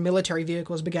town, the more military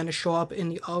vehicles began to show up in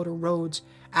the outer roads,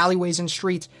 alleyways, and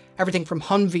streets, everything from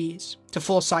Humvees to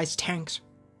full-size tanks.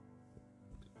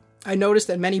 I noticed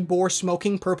that many bore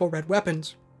smoking purple-red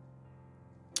weapons,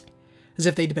 as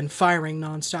if they'd been firing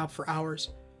non-stop for hours.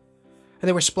 And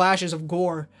there were splashes of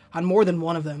gore on more than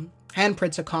one of them,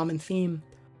 handprints a common theme.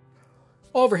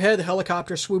 Overhead, the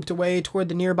helicopter swooped away toward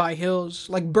the nearby hills,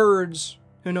 like birds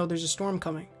who know there's a storm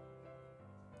coming.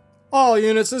 "All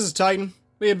units, this is Titan.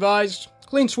 Be advised,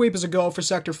 clean sweep is a go for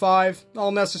Sector 5.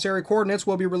 All necessary coordinates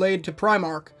will be relayed to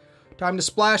Primarch. Time to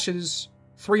splash is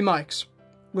 3 mics.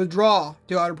 Withdraw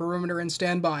to outer perimeter and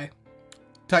stand by.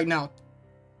 Titan out."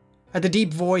 At the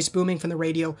deep voice booming from the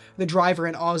radio, the driver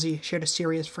and Ozzy shared a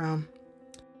serious frown.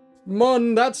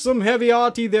 "Mon, that's some heavy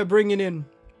arty they're bringing in."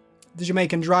 The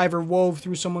Jamaican driver wove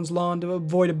through someone's lawn to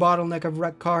avoid a bottleneck of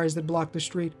wrecked cars that blocked the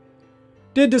street.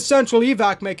 "Did the central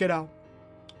evac make it out?"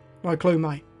 "No clue,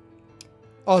 mate."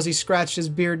 Ozzy scratched his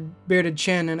bearded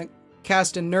chin and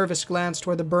cast a nervous glance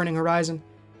toward the burning horizon.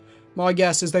 "My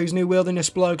guess is those new wilderness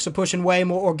blokes are pushing way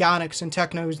more organics and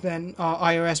technos than our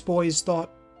IRS boys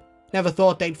thought. Never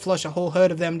thought they'd flush a whole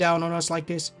herd of them down on us like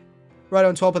this, right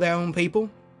on top of their own people."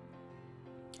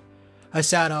 I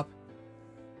sat up,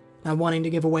 not wanting to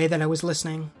give away that I was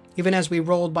listening, even as we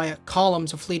rolled by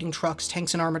columns of fleeting trucks,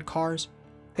 tanks, and armored cars.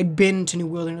 I'd been to New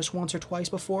Wilderness once or twice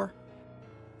before.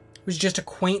 It was just a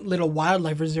quaint little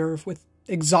wildlife reserve with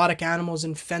exotic animals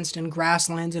and fenced-in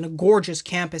grasslands and a gorgeous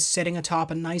campus sitting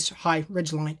atop a nice high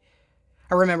ridgeline.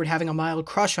 I remembered having a mild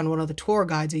crush on one of the tour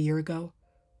guides a year ago,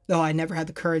 though I never had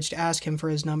the courage to ask him for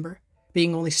his number,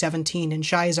 being only 17 and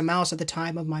shy as a mouse at the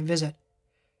time of my visit.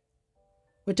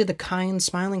 What did the kind,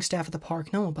 smiling staff at the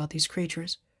park know about these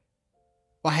creatures?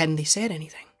 Why hadn't they said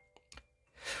anything?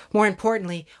 More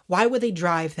importantly, why would they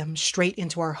drive them straight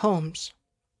into our homes?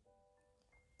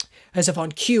 As if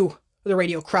on cue, the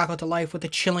radio crackled to life with the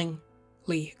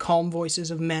chillingly calm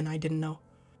voices of men I didn't know.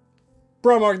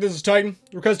 "Primarch, this is Titan.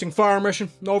 Requesting fire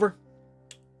mission. Over."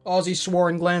 Ozzy swore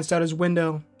and glanced out his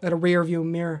window at a rear-view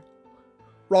mirror.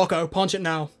 "Rocco, punch it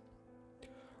now."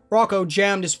 Rocco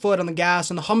jammed his foot on the gas,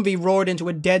 and the Humvee roared into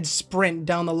a dead sprint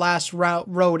down the last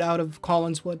road out of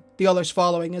Collingswood, the others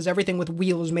following as everything with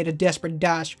wheels made a desperate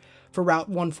dash for Route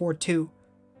 142.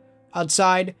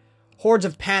 Outside, hordes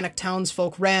of panicked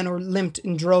townsfolk ran or limped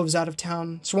in droves out of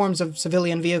town. Swarms of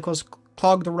civilian vehicles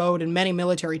clogged the road, and many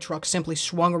military trucks simply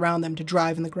swung around them to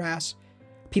drive in the grass.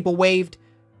 People waved,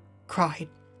 cried,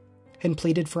 and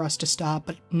pleaded for us to stop,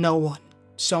 but no one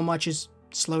so much as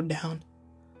slowed down.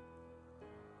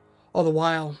 All the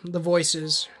while, the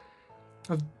voices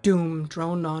of doom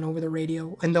droned on over the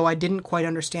radio, and though I didn't quite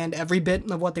understand every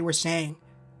bit of what they were saying,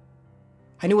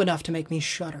 I knew enough to make me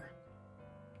shudder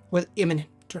with imminent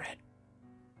dread.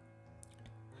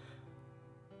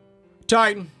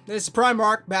 Titan, this is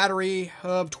Primarch, battery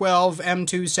of 12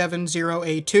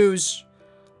 M270A2s,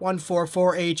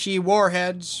 144HE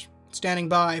warheads, standing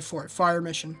by for a fire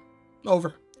mission.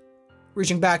 Over.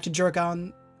 Reaching back to jerk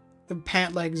on the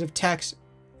pant legs of Tex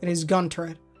and his gun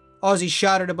turret, Ozzy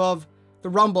shouted above the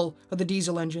rumble of the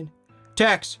diesel engine.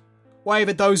 Tex, wave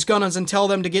at those gunners and tell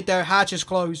them to get their hatches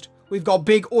closed. We've got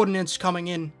big ordnance coming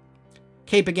in.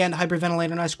 Kate began to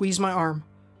hyperventilate and I squeezed my arm.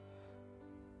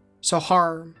 So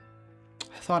hard,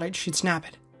 I thought she'd snap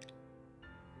it.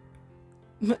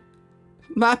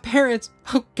 My parents,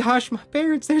 oh gosh, my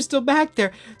parents, they're still back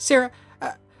there. Sarah,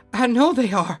 I know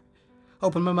they are.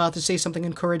 Opened my mouth to say something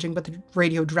encouraging, but the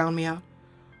radio drowned me out.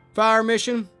 Fire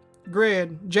mission,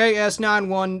 grid,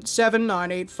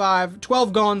 JS917985,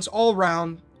 12 guns all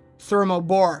round,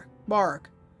 thermobaric.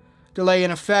 Delay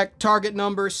in effect, target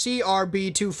number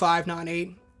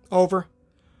CRB2598. Over.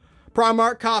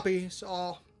 Primarch copies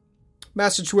all.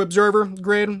 Message to observer,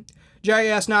 grid,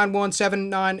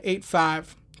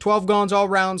 JS917985. 12 guns all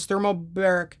rounds,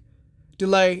 thermobaric.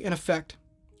 Delay in effect.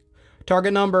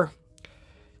 Target number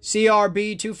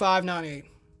CRB2598.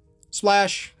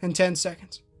 Splash in 10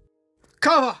 seconds.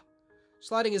 Cover!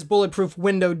 Sliding his bulletproof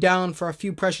window down for a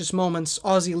few precious moments,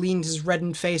 Ozzy leaned his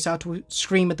reddened face out to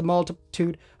scream at the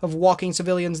multitude of walking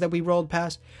civilians that we rolled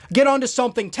past. Get onto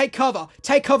something! Take cover!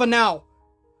 Take cover now!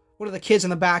 One of the kids in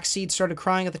the back seat started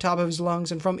crying at the top of his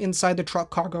lungs, and from inside the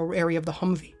truck cargo area of the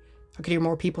Humvee, I could hear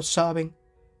more people sobbing,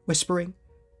 whispering,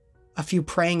 a few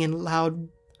praying in loud,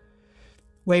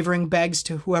 wavering begs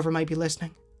to whoever might be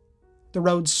listening. The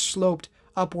road sloped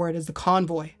upward as the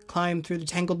convoy climbed through the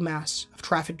tangled mass of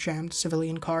traffic-jammed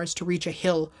civilian cars to reach a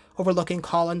hill overlooking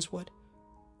Collingswood.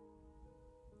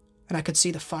 And I could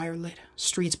see the fire-lit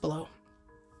streets below.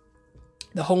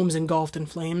 The homes engulfed in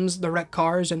flames, the wrecked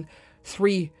cars, and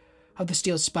 3 of the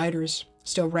steel spiders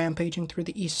still rampaging through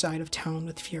the east side of town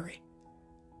with fury.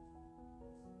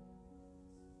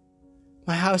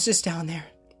 My house is down there.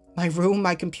 My room,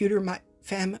 my computer, my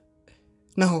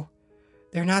No,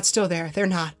 they're not still there. They're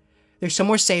not. They're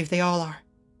somewhere safe. They all are.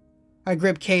 I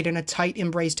gripped Kate in a tight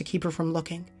embrace to keep her from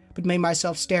looking, but made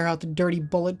myself stare out the dirty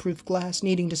bulletproof glass,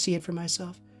 needing to see it for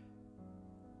myself.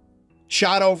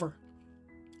 Shot over.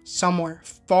 Somewhere,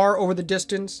 far over the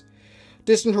distant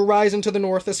horizon to the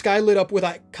north, the sky lit up with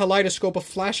a kaleidoscope of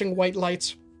flashing white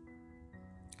lights,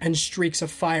 and streaks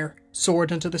of fire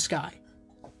soared into the sky.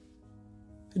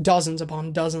 Dozens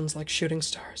upon dozens like shooting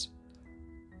stars.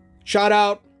 Shot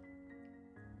out!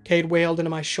 Cade wailed into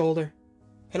my shoulder,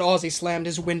 and Ozzy slammed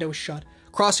his window shut,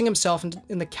 crossing himself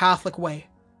in the Catholic way,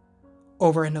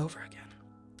 over and over again.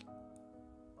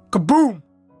 Kaboom!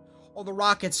 All the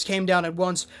rockets came down at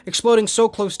once, exploding so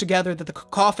close together that the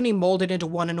cacophony molded into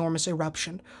one enormous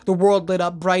eruption. The world lit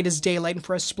up bright as daylight, and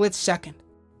for a split second,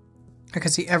 I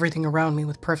could see everything around me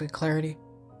with perfect clarity.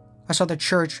 I saw the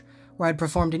church where I'd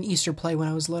performed an Easter play when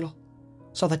I was little.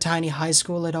 Saw the tiny high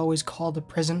school I'd always called a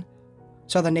prison.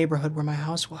 Saw the neighborhood where my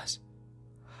house was.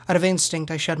 Out of instinct,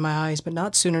 I shut my eyes, but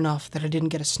not soon enough that I didn't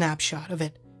get a snapshot of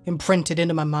it, imprinted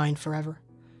into my mind forever.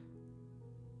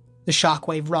 The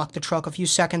shockwave rocked the truck a few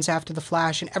seconds after the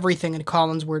flash, and everything in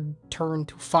Collingswood turned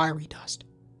to fiery dust.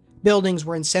 Buildings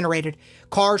were incinerated,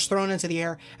 cars thrown into the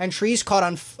air, and trees caught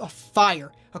on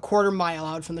fire a quarter mile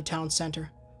out from the town center.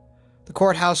 The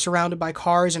courthouse, surrounded by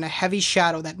cars and a heavy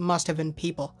shadow that must have been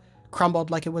people,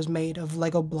 crumbled like it was made of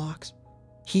Lego blocks.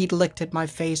 Heat licked at my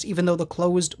face, even though the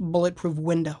closed, bulletproof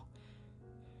window,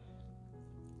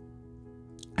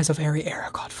 as the very air,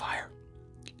 caught fire.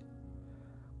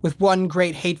 With one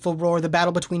great hateful roar, the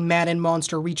battle between man and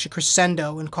monster reached a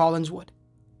crescendo in Collingswood.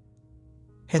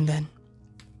 And then,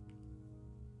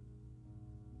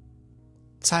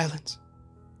 silence.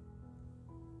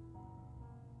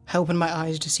 I opened my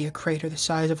eyes to see a crater the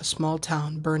size of a small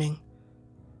town burning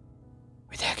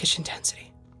with heckish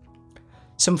intensity.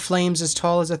 Some flames as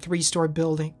tall as a 3-story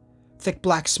building. Thick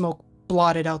black smoke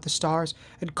blotted out the stars,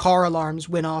 and car alarms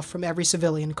went off from every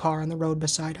civilian car on the road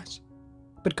beside us.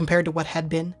 But compared to what had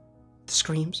been, the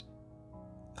screams,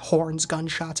 horns,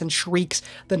 gunshots, and shrieks,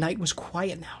 the night was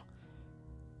quiet now.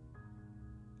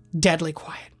 Deadly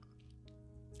quiet.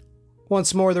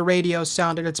 Once more the radio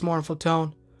sounded its mournful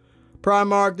tone.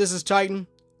 Primarch, this is Titan.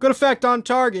 Good effect on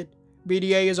target.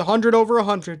 BDA is 100 over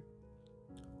 100.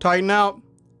 Titan out.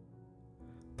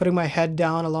 Putting my head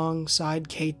down alongside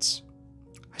Kate's,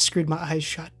 I screwed my eyes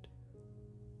shut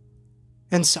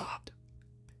and sobbed.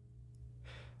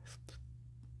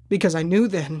 Because I knew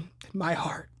then, in my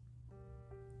heart,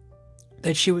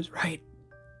 that she was right.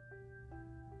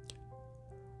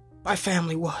 My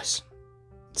family was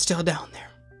still down there.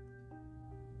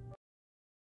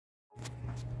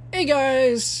 Hey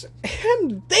guys,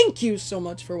 and thank you so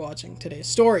much for watching today's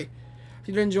story. If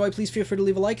you did enjoy, please feel free to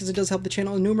leave a like, as it does help the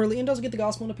channel innumerably and does get the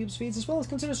gospel into people's feeds, as well as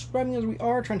consider subscribing, as we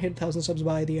are trying to hit 1,000 subs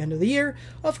by the end of the year,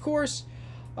 of course.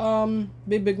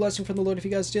 Big blessing from the Lord if you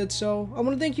guys did so. I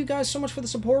want to thank you guys so much for the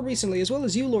support recently, as well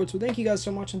as you, Lord, so thank you guys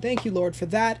so much, and thank you, Lord, for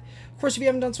that. Of course, if you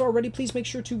haven't done so already, please make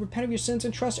sure to repent of your sins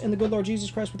and trust in the good Lord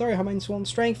Jesus Christ with all your heart, mind, soul, and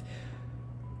strength.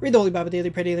 Read the Holy Bible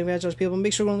daily, pray daily, evangelize people,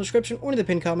 make sure to go in the description or in the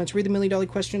pinned comments. Read the $1 million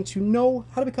question to know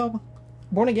how to become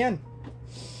born again.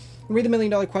 Read the $1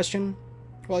 million question.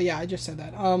 Well, yeah, I just said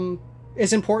that.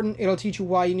 It's important. It'll teach you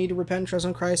why you need to repent and trust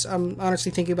in Christ. I'm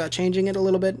honestly thinking about changing it a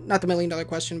little bit. Not the $1 million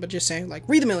question, but just saying, like,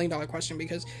 read the $1 million question,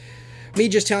 because me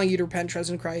just telling you to repent and trust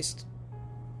in Christ,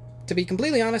 to be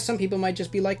completely honest, some people might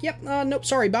just be like, yep, nope,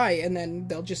 sorry, bye, and then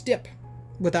they'll just dip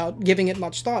without giving it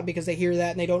much thought, because they hear that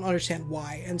and they don't understand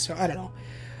why. And so, I don't know.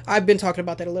 I've been talking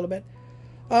about that a little bit.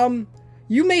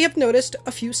 You may have noticed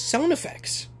a few sound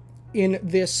effects in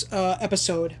this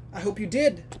episode. I hope you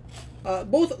did.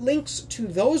 Both links to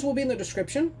those will be in the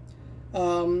description.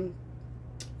 It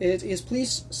is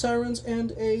police sirens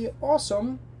and a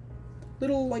awesome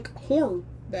little, like, horn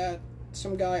that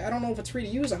some guy, I don't know if it's free to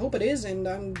use, I hope it is, and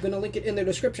I'm gonna link it in the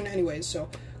description anyways, so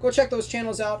go check those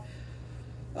channels out.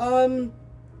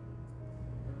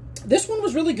 This one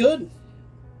was really good.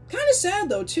 Kind of sad,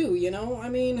 though, too, you know? I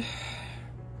mean,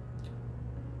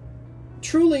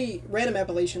 truly, random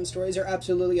Appalachian stories are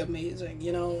absolutely amazing,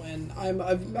 you know? And I'm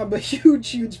a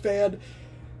huge fan.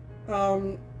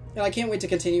 And I can't wait to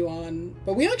continue on.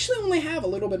 But we actually only have a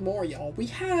little bit more, y'all. We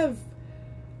have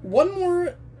one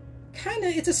more, kind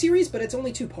of, it's a series, but it's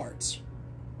only 2 parts.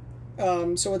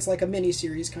 So it's like a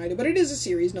mini-series, kind of. But it is a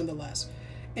series, nonetheless.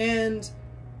 And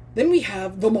then we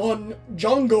have the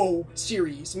Django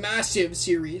series, massive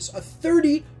series, a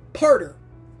 30-parter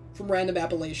from Random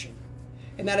Appalachian.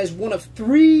 And that is one of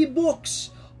 3 books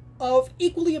of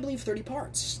equally, I believe, 30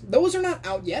 parts. Those are not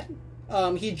out yet.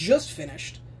 He just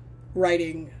finished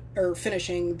writing, or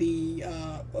finishing the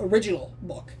original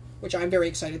book, which I'm very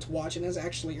excited to watch and is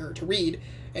actually, or to read,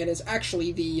 and is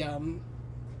actually the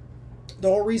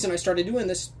whole reason I started doing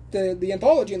this, the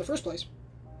anthology in the first place.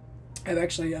 I've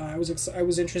actually, I was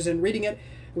interested in reading it.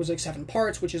 It was like 7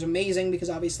 parts, which is amazing,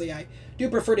 because obviously I do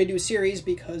prefer to do series,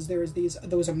 because there's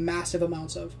those are massive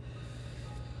amounts of,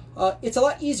 it's a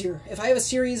lot easier. If I have a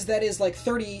series that is like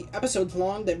 30 episodes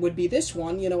long, that would be this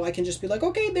one, you know, I can just be like,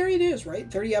 okay, there it is,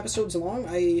 right? 30 episodes long.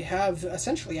 I have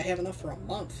enough for a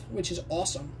month, which is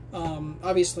awesome.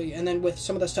 Obviously, and then with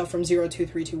some of the stuff from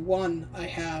 02321, I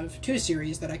have 2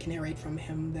 series that I can narrate from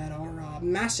him that are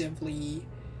massively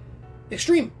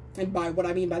extreme. And by what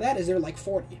I mean by that is they're like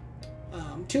 40.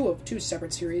 2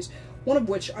 separate series. One of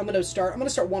which I'm gonna start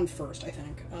one first, I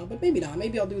think. But maybe not.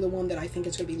 Maybe I'll do the one that I think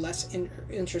is gonna be less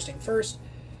interesting first.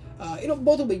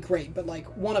 Both will be great, but like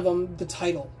one of them, the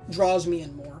title draws me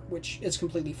in more, which is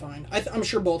completely fine. I'm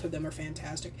sure both of them are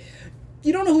fantastic.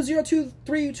 You don't know who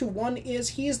 02321 is?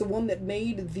 He is the one that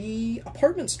made the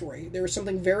apartment story. There was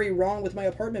something very wrong with my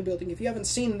apartment building. If you haven't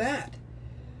seen that,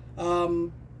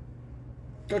 go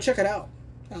check it out.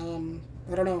 I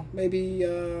don't know, maybe,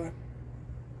 I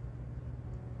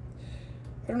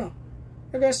don't know,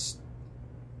 I guess,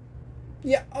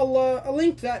 yeah, I'll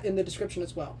link that in the description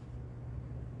as well,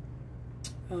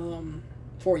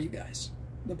 for you guys,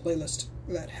 the playlist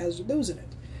that has those in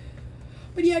it.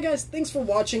 But yeah, guys, thanks for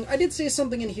watching. I did say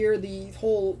something in here, the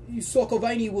whole, you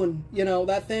sokoviny one, you know,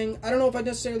 that thing. I don't know if I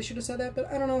necessarily should have said that, but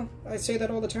I don't know, I say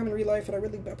that all the time in real life, and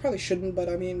I probably shouldn't, but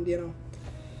I mean, you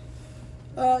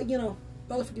know,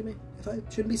 Bella, forgive me if I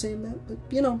shouldn't be saying that, but,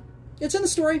 you know, it's in the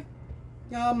story,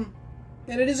 and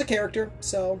it is a character,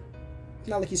 so,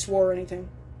 not like he swore or anything.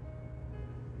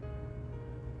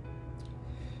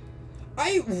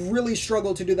 I really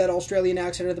struggled to do that Australian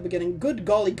accent at the beginning, good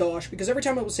golly gosh, because every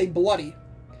time I would say bloody,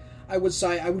 I'd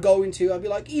be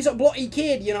like, he's a bloody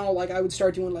kid, you know, like, I would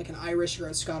start doing, like, an Irish or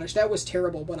a Scottish. That was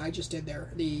terrible, what I just did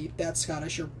there, that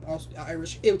Scottish or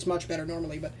Irish. It's much better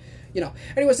normally, but, you know.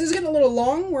 Anyways, this is getting a little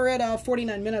long. We're at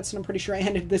 49 minutes, and I'm pretty sure I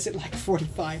ended this at, like,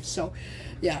 45, so,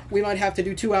 yeah, we might have to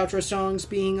do 2 outro songs,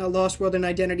 being a Lost World and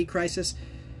Identity Crisis.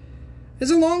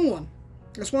 It's a long one.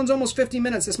 This one's almost 50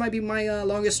 minutes. This might be my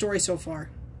longest story so far.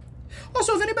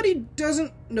 Also, if anybody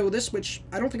doesn't know this, which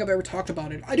I don't think I've ever talked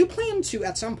about it, I do plan to,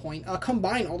 at some point,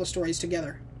 combine all the stories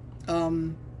together.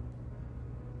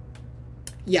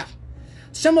 Yeah.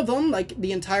 Some of them, like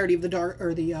the entirety of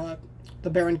the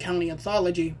Barron County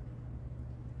Anthology,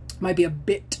 might be a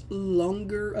bit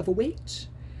longer of a wait,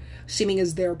 seeming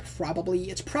as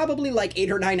it's probably like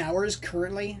 8 or 9 hours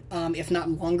currently, if not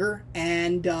longer,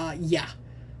 and, yeah.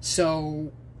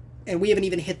 So, And we haven't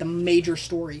even hit the major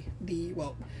story,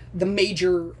 the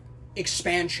major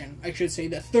expansion, I should say,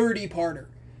 the 30-parter,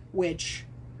 which,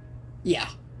 yeah,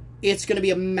 it's going to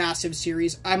be a massive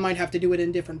series. I might have to do it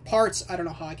in different parts. I don't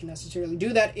know how I can necessarily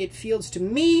do that. It feels to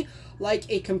me like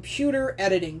a computer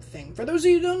editing thing. For those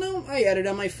of you who don't know, I edit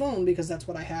on my phone because that's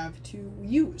what I have to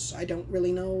use. I don't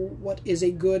really know what is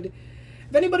a good...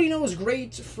 If anybody knows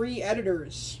great free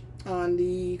editors on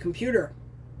the computer,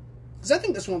 because I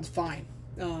think this one's fine.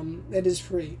 It is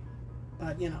free,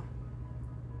 but, you know.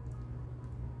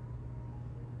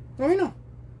 Let me know.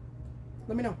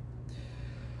 Let me know.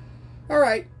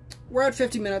 Alright, we're at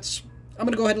 50 minutes. I'm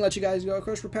going to go ahead and let you guys go. Of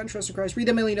course, repent, trust in Christ. Read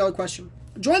the $1 million question.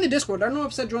 Join the Discord. I don't know if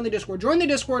I said join the Discord. Join the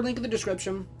Discord, link in the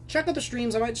description. Check out the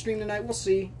streams. I might stream tonight. We'll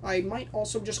see. I might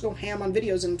also just go ham on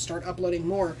videos and start uploading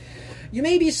more. You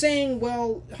may be saying,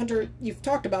 well, Hunter, you've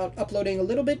talked about uploading a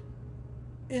little bit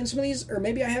in some of these, or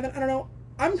maybe I haven't. I don't know.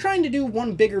 I'm trying to do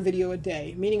one bigger video a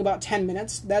day, meaning about 10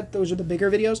 minutes. Those are the bigger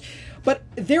videos. But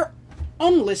they're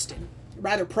unlisted,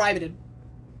 rather privated,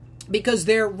 because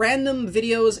they're random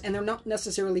videos and they're not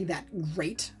necessarily that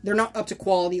great. They're not up to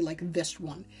quality like this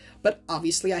one. But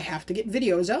obviously I have to get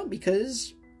videos out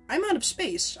because I'm out of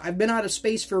space. I've been out of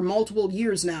space for multiple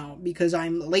years now because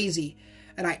I'm lazy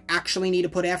and I actually need to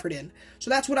put effort in.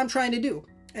 So that's what I'm trying to do.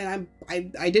 And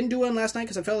I didn't do one last night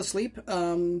because I fell asleep.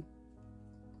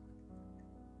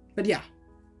 But yeah.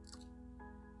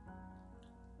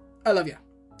 I love you.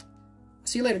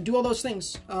 See you later. Do all those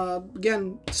things.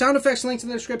 Again, sound effects links in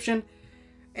the description.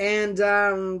 And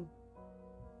I'm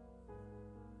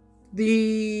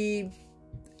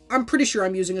pretty sure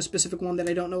I'm using a specific one that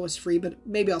I don't know is free, but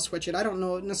maybe I'll switch it. I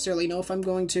don't necessarily know if I'm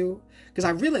going to, because I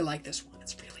really like this one.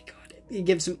 It's really good. It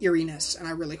gives some eeriness, and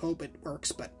I really hope it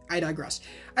works, but I digress.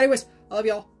 Anyways, I love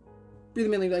y'all. Breathe a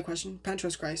 $1 million question. Repent,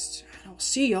 trust Christ. And I'll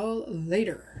see y'all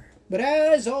later. But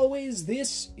as always,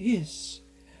 this is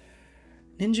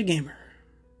Ninja Gamer.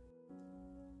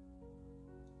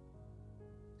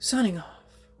 Signing off.